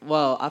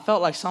 I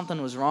felt like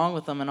something was wrong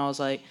with them. And I was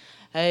like,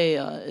 hey,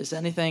 is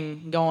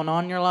anything going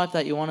on in your life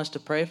that you want us to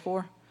pray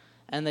for?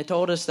 And they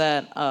told us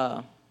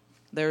that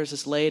there was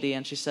this lady,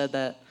 and she said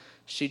that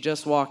she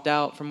just walked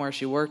out from where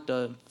she worked,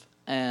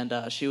 and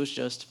she was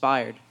just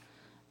fired.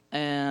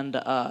 And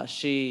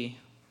she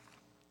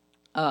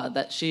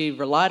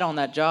relied on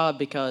that job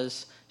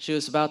because she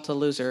was about to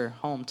lose her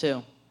home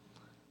too.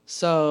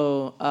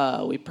 So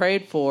we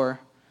prayed for her,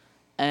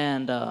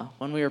 and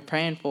when we were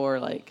praying for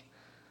her,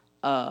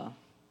 I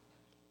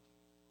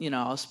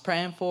was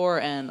praying for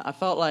her, and I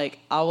felt like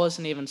I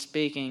wasn't even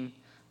speaking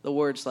the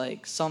words,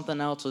 like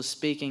something else was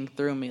speaking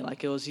through me,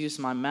 like it was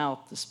using my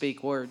mouth to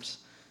speak words.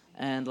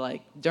 And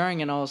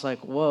during it, I was like,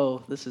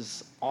 whoa, this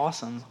is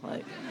awesome.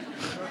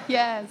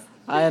 Yes.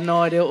 I had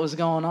no idea what was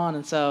going on.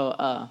 And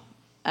so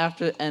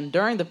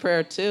during the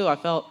prayer too, I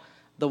felt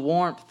the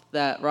warmth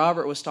that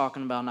Robert was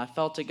talking about, and I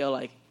felt it go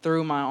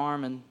through my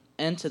arm and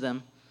into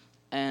them.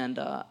 And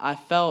I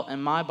felt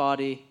in my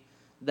body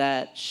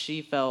that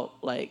she felt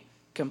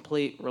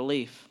complete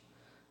relief.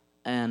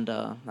 And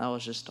that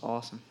was just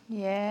awesome.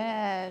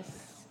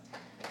 Yes.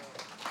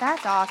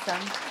 That's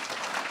awesome.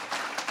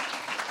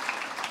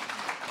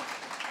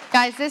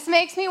 Guys, this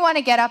makes me want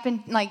to get up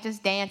and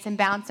just dance and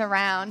bounce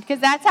around, because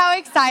that's how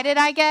excited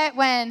I get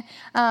when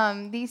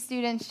these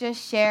students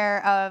just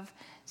share of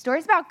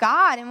stories about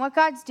God and what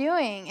God's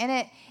doing,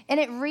 and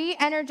it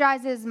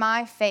re-energizes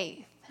my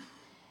faith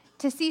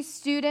to see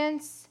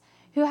students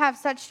who have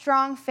such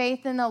strong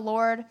faith in the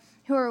Lord,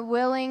 who are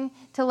willing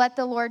to let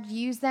the Lord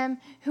use them,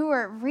 who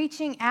are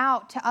reaching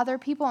out to other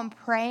people and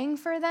praying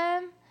for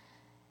them.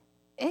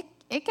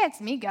 It gets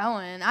me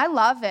going. I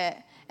love it.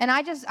 And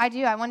I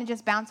want to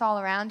just bounce all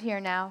around here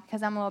now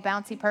because I'm a little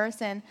bouncy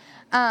person.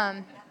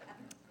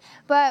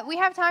 But we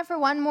have time for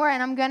one more,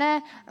 and I'm going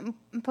to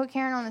put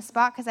Karen on the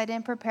spot because I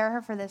didn't prepare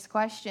her for this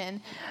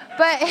question.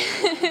 But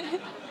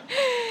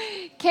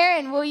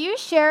Karen, will you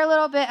share a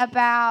little bit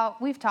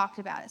about, we've talked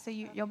about it, so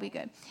you'll be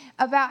good,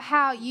 about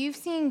how you've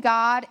seen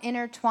God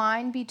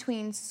intertwine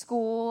between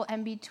school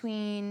and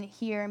between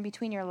here and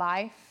between your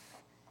life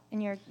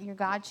and your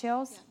God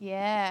chills?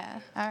 Yeah.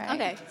 All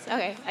right.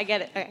 Okay, I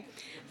get it. Okay.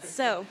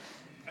 So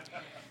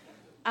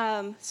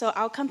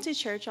I'll come to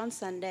church on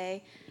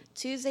Sunday.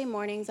 Tuesday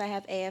mornings I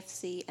have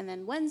AFC, and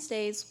then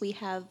Wednesdays we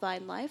have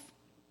Vine Life.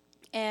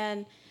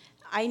 And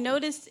I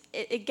noticed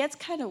it gets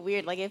kind of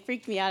weird. It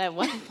freaked me out at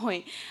one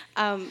point.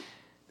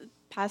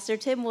 Pastor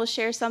Tim will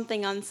share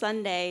something on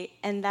Sunday,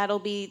 and that'll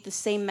be the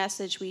same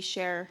message we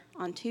share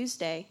on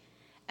Tuesday.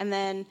 And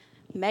then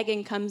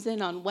Megan comes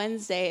in on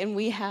Wednesday, and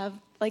we have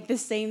the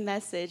same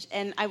message.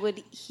 And I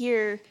would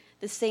hear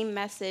the same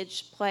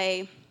message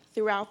play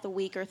throughout the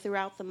week or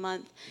throughout the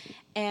month.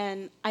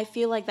 And I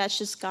feel like that's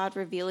just God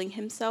revealing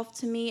himself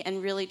to me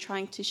and really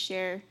trying to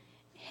share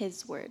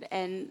his word.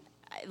 And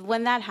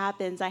when that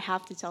happens, I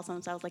have to tell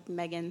someone. So I was like,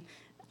 Megan,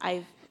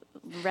 I've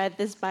read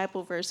this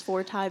Bible verse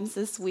 4 times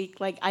this week.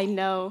 I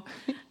know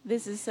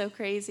this is so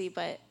crazy,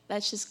 but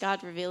that's just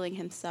God revealing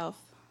himself.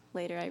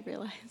 Later I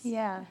realized.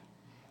 Yeah.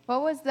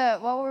 What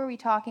were we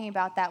talking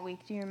about that week?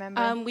 Do you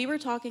remember? We were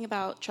talking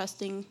about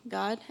trusting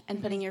God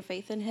and putting your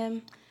faith in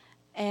him.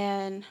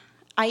 And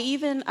I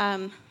even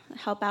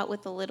help out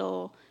with the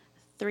little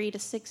 4 to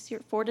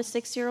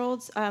 6 year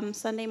olds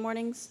Sunday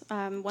mornings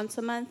once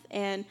a month,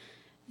 and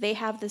they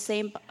have the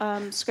same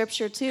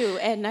scripture too.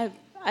 And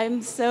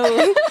I'm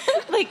so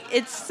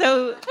it's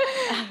so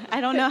I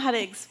don't know how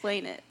to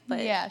explain it,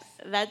 but yes,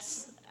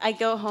 I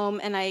go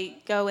home and I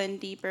go in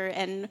deeper,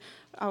 and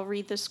I'll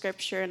read the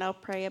scripture and I'll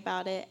pray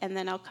about it, and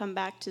then I'll come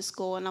back to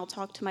school and I'll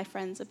talk to my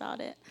friends about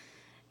it.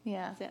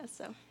 Yeah.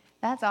 So.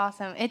 That's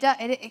awesome.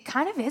 It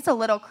kind of is a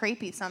little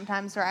creepy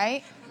sometimes,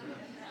 right?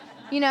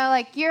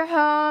 You're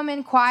home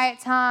in quiet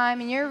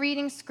time and you're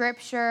reading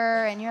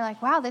scripture and you're like,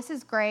 wow, this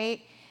is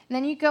great. And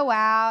then you go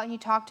out and you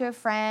talk to a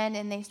friend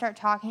and they start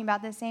talking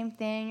about the same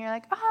thing. You're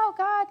like, oh,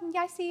 God,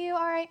 yeah, I see you.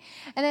 All right.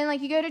 And then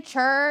you go to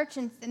church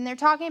and they're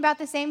talking about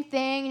the same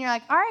thing. And you're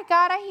like, all right,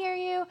 God, I hear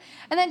you.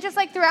 And then just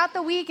throughout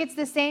the week, it's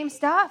the same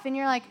stuff. And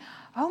you're like,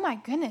 oh, my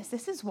goodness,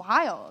 this is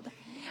wild.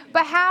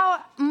 But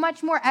how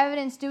much more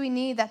evidence do we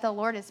need that the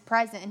Lord is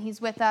present and he's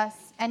with us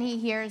and he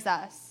hears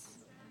us?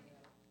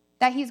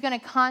 That he's going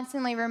to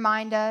constantly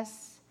remind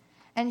us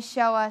and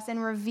show us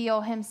and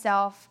reveal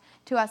himself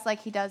to us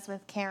like he does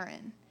with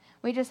Karen.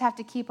 We just have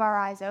to keep our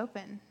eyes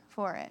open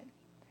for it.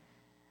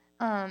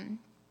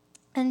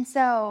 And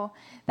so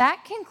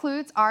that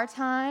concludes our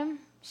time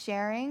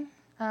sharing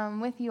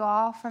with you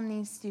all from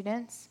these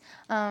students.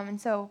 And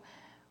so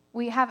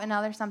we have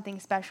another something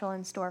special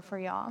in store for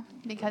y'all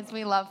because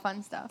we love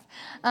fun stuff.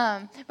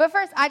 But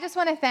first, I just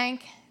want to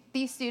thank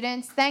these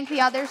students, thank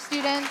the other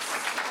students.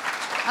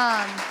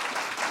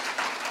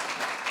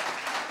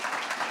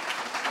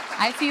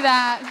 I see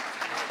that.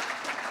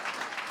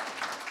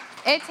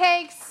 It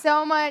takes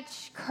so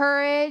much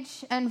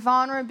courage and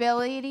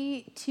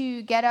vulnerability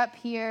to get up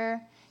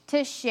here,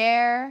 to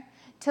share,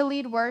 to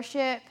lead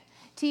worship,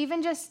 to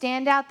even just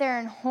stand out there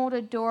and hold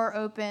a door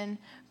open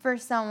for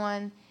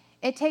someone.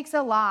 It takes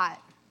a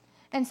lot.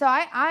 And so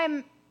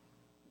I'm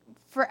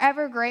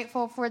forever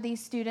grateful for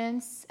these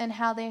students and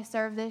how they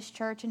serve this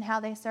church and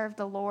how they serve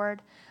the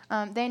Lord.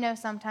 They know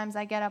sometimes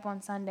I get up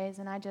on Sundays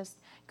and I just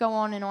go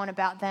on and on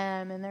about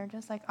them, and they're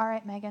just like, all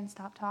right, Megan,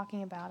 stop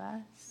talking about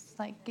us.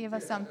 Like, give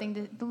us something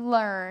to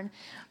learn.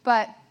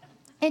 But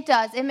it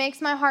does. It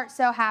makes my heart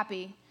so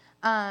happy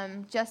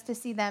just to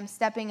see them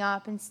stepping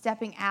up and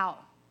stepping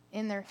out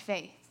in their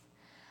faith.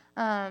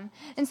 And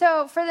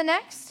so for the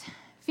next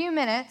few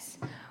minutes,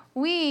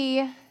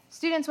 we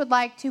students would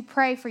like to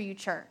pray for you,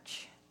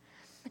 church.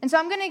 And so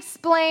I'm going to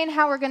explain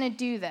how we're going to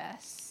do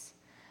this.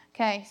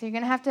 Okay, so you're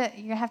going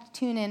to have to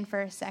tune in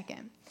for a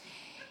second.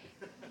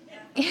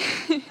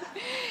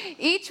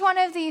 Each one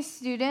of these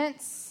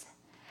students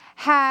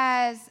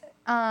has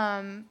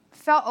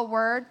felt a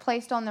word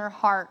placed on their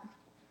heart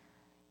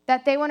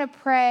that they want to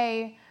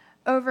pray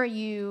over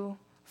you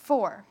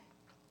for.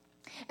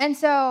 And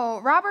so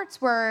Robert's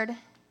word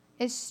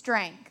is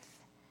strength.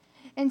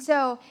 And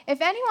so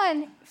if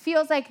anyone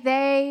feels like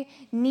they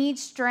need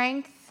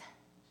strength,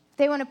 if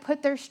they want to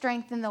put their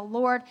strength in the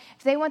Lord,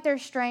 if they want their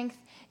strength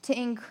to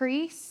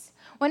increase,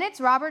 when it's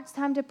Robert's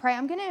time to pray,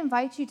 I'm going to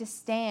invite you to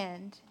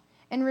stand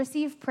and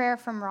receive prayer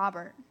from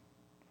Robert.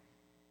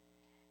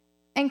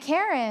 And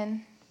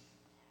Karen,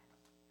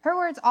 her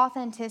word's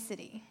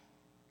authenticity,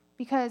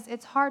 because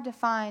it's hard to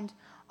find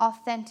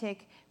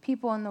authentic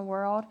people in the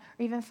world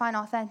or even find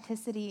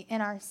authenticity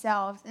in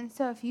ourselves. And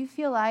so if you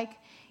feel like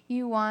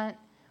you want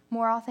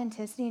more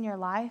authenticity in your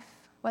life,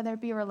 whether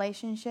it be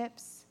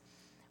relationships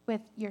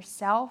with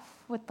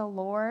yourself, with the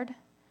Lord,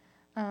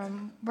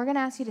 we're going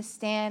to ask you to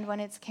stand when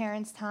it's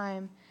Karen's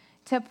time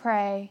to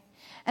pray.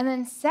 And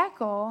then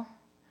Sekel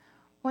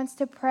wants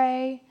to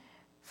pray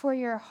for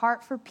your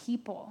heart for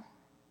people.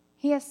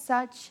 He has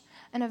such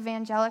an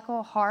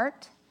evangelical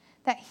heart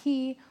that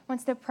he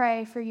wants to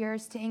pray for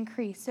yours to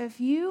increase. So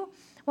if you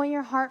want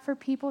your heart for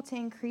people to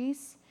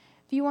increase,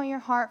 if you want your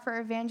heart for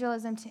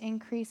evangelism to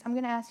increase, I'm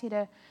going to ask you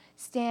to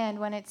stand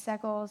when it's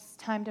Sekel's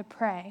time to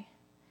pray.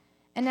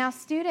 And now,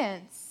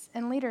 students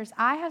and leaders,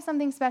 I have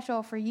something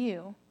special for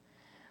you.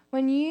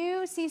 When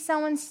you see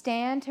someone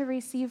stand to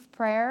receive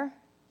prayer,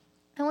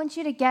 I want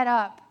you to get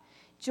up,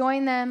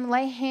 join them,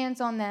 lay hands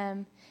on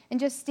them, and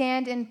just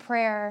stand in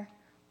prayer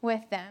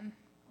with them.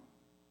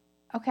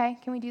 Okay,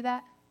 can we do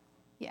that?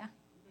 Yeah.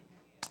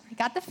 I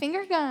got the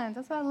finger guns.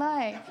 That's what I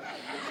like.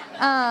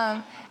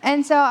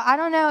 And so I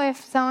don't know if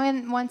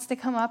someone wants to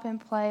come up and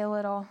play a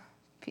little.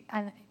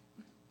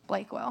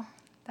 Blake will.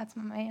 That's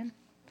my man.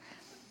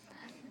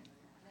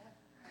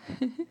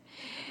 We didn't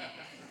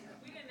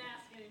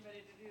ask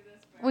anybody to do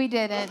this. We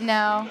didn't.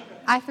 No,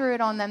 I threw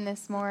it on them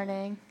this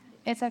morning.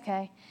 It's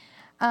okay.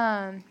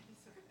 So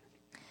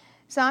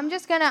I'm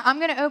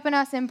gonna open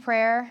us in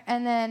prayer,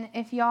 and then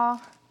if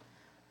y'all.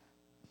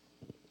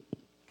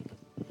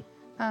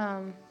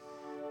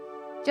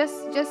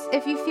 Just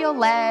if you feel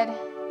led,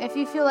 if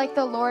you feel like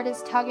the Lord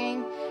is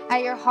tugging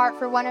at your heart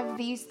for one of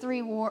these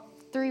three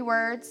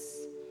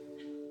words,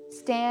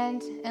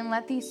 stand and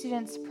let these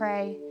students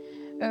pray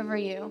over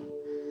you.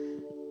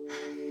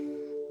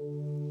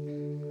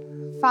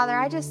 Father,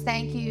 I just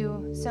thank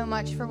you so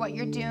much for what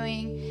you're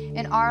doing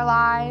in our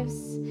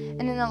lives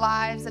and in the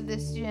lives of the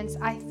students.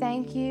 I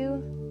thank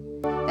you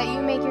that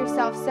you make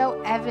yourself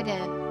so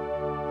evident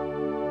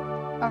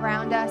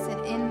around us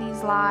and in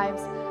these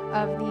lives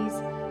of these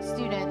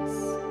students.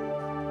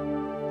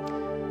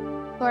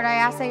 Lord, I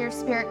ask that your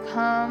Spirit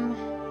come,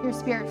 your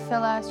Spirit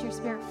fill us, your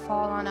Spirit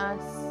fall on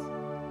us.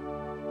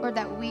 Lord,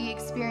 that we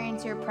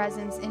experience your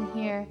presence in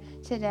here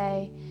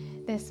today,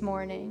 this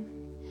morning.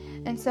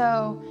 And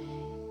so,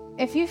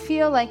 if you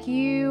feel like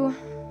you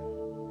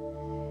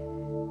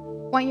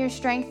want your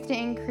strength to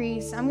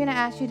increase, I'm going to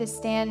ask you to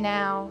stand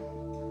now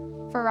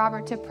for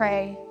Robert to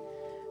pray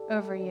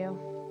over you.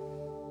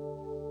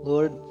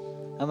 Lord,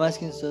 I'm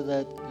asking so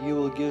that you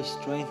will give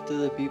strength to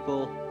the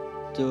people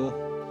to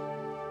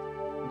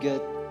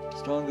get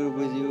stronger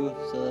with you,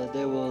 so that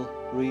they will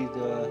read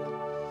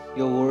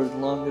your word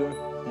longer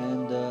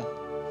and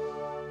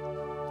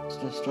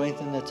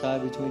strengthen the tie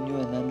between you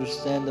and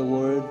understand the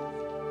word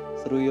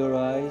through your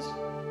eyes.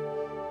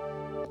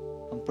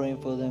 I'm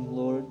praying for them,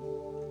 Lord.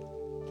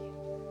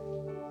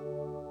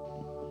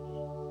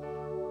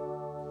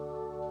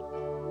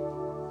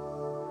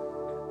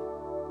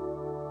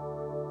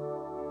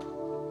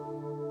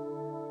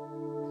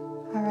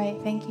 All right,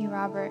 thank you,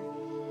 Robert.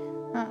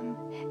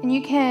 And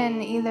you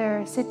can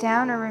either sit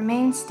down or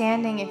remain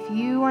standing if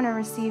you want to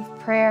receive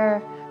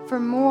prayer for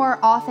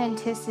more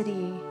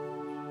authenticity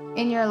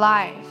in your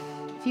life.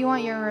 If you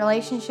want your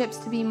relationships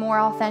to be more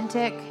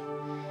authentic,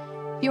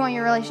 if you want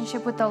your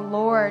relationship with the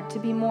Lord to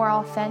be more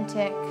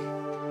authentic,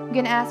 I'm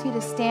going to ask you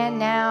to stand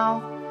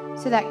now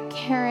so that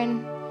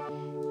Karen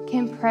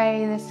can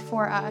pray this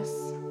for us.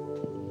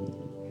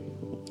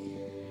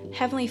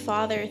 Heavenly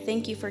Father,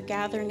 thank you for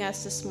gathering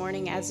us this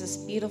morning as this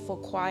beautiful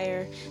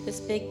choir, this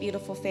big,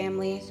 beautiful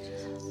family.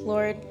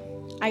 Lord,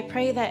 I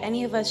pray that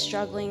any of us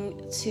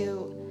struggling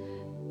to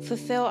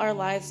fulfill our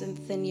lives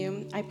within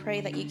you, I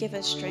pray that you give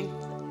us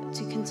strength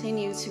to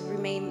continue to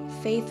remain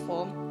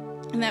faithful,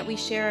 and that we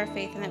share our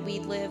faith, and that we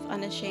live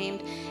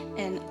unashamed,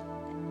 and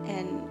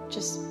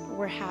just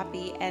we're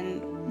happy,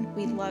 and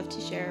we love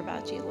to share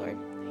about you, Lord.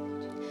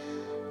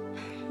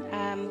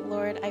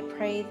 Lord, I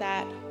pray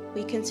that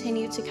we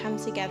continue to come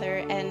together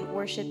and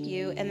worship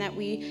you, and that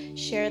we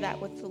share that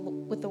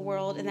with the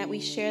world, and that we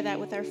share that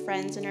with our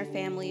friends and our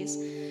families.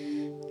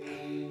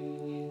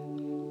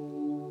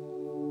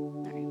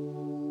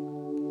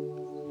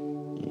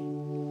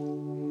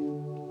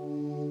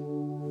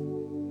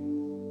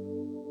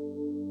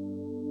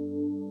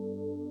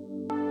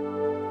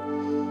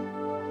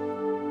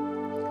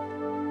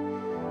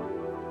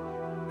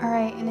 All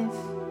right, and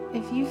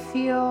if you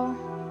feel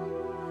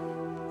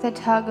the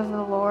tug of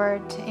the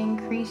Lord to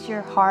increase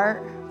your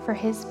heart for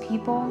his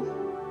people,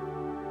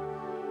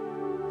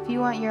 if you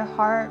want your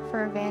heart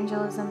for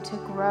evangelism to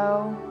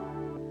grow,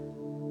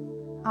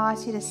 I'll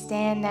ask you to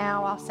stand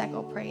now while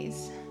Seco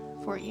prays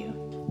for you.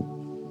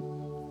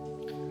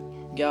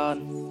 God,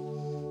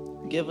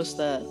 give us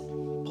that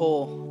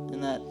pull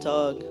and that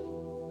tug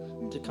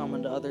to come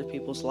into other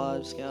people's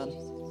lives, God.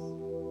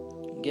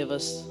 Give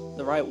us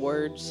the right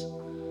words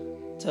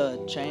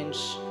to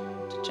change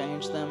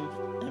them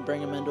and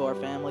bring them into our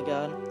family,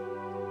 God.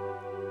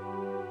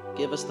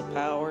 Give us the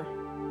power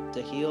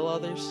to heal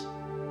others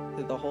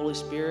through the Holy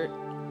Spirit,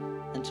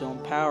 and to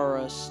empower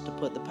us to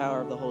put the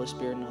power of the Holy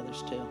Spirit in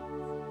others too.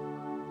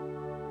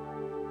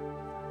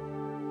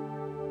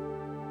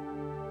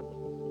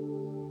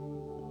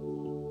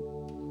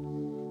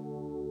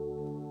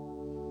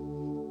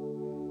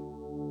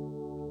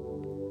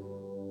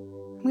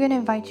 I'm going to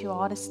invite you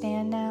all to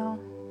stand now.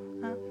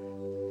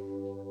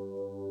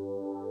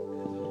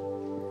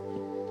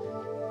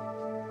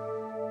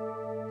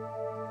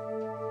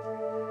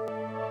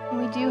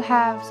 We do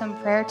have some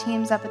prayer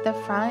teams up at the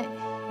front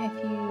if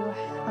you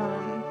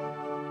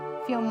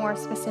feel more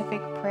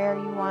specific prayer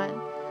you want.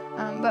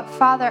 But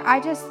Father, I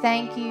just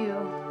thank you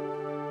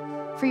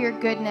for your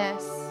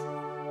goodness.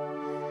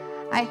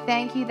 I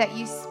thank you that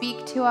you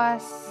speak to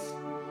us,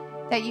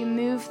 that you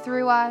move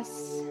through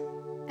us,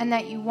 and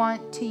that you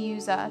want to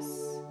use us.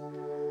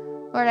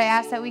 Lord, I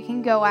ask that we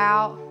can go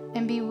out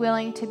and be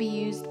willing to be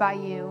used by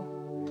you.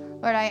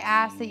 Lord, I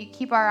ask that you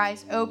keep our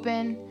eyes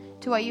open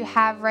to what you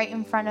have right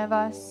in front of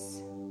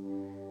us.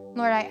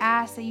 Lord, I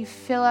ask that you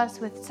fill us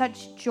with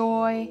such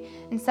joy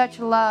and such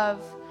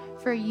love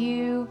for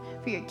you,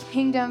 for your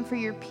kingdom, for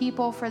your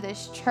people, for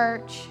this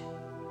church.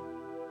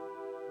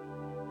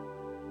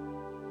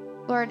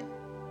 Lord,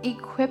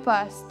 equip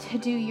us to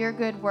do your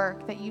good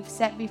work that you've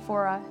set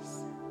before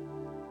us.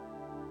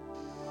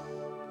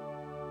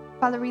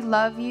 Father, we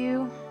love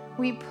you.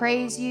 We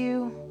praise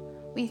you.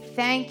 We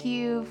thank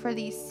you for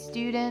these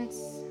students,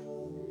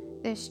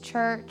 this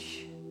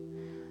church.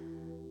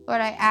 Lord,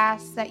 I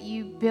ask that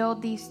you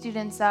build these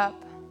students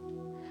up.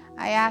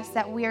 I ask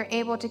that we are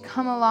able to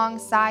come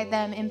alongside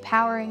them,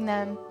 empowering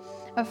them,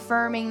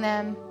 affirming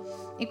them,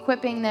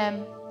 equipping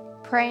them,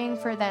 praying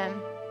for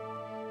them,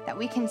 that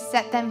we can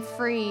set them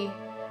free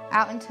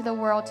out into the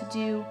world to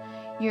do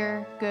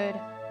your good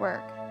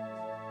work.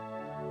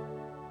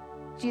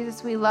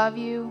 Jesus, we love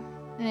you,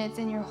 and it's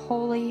in your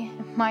holy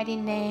and mighty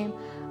name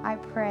I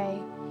pray.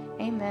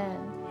 Amen.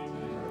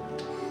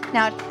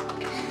 Now,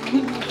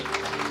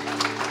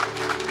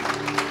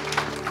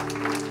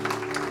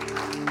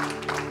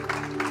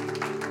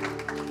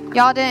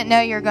 y'all didn't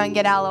know you were going to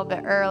get out a little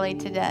bit early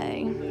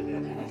today.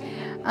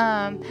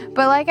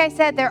 But like I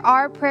said, there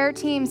are prayer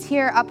teams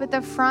here up at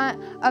the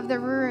front of the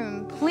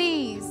room.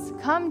 Please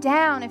come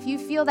down if you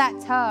feel that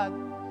tug.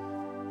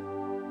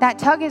 That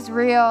tug is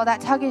real.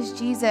 That tug is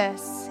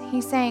Jesus.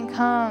 He's saying,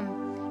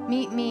 come,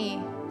 meet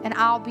me, and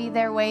I'll be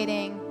there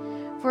waiting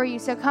for you.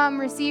 So come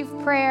receive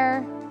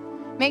prayer.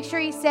 Make sure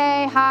you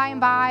say hi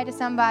and bye to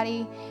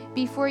somebody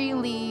before you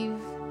leave,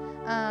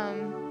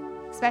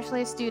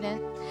 especially a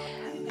student.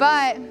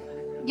 But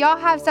y'all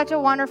have such a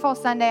wonderful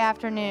Sunday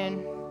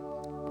afternoon.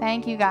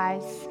 Thank you,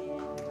 guys.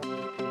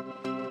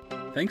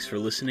 Thanks for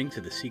listening to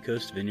the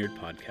Seacoast Vineyard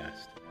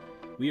Podcast.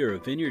 We are a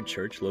vineyard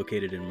church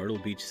located in Myrtle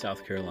Beach,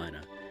 South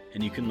Carolina,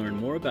 and you can learn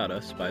more about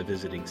us by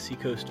visiting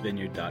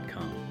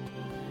seacoastvineyard.com.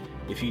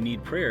 If you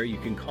need prayer, you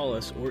can call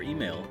us or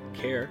email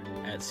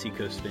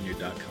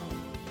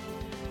care@seacoastvineyard.com.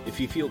 If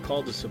you feel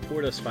called to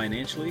support us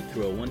financially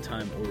through a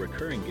one-time or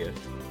recurring gift,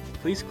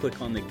 please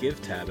click on the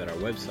Give tab at our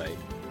website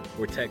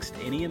or text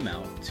any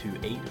amount to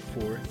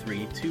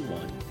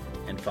 84321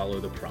 and follow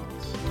the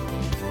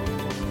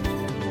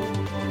promise.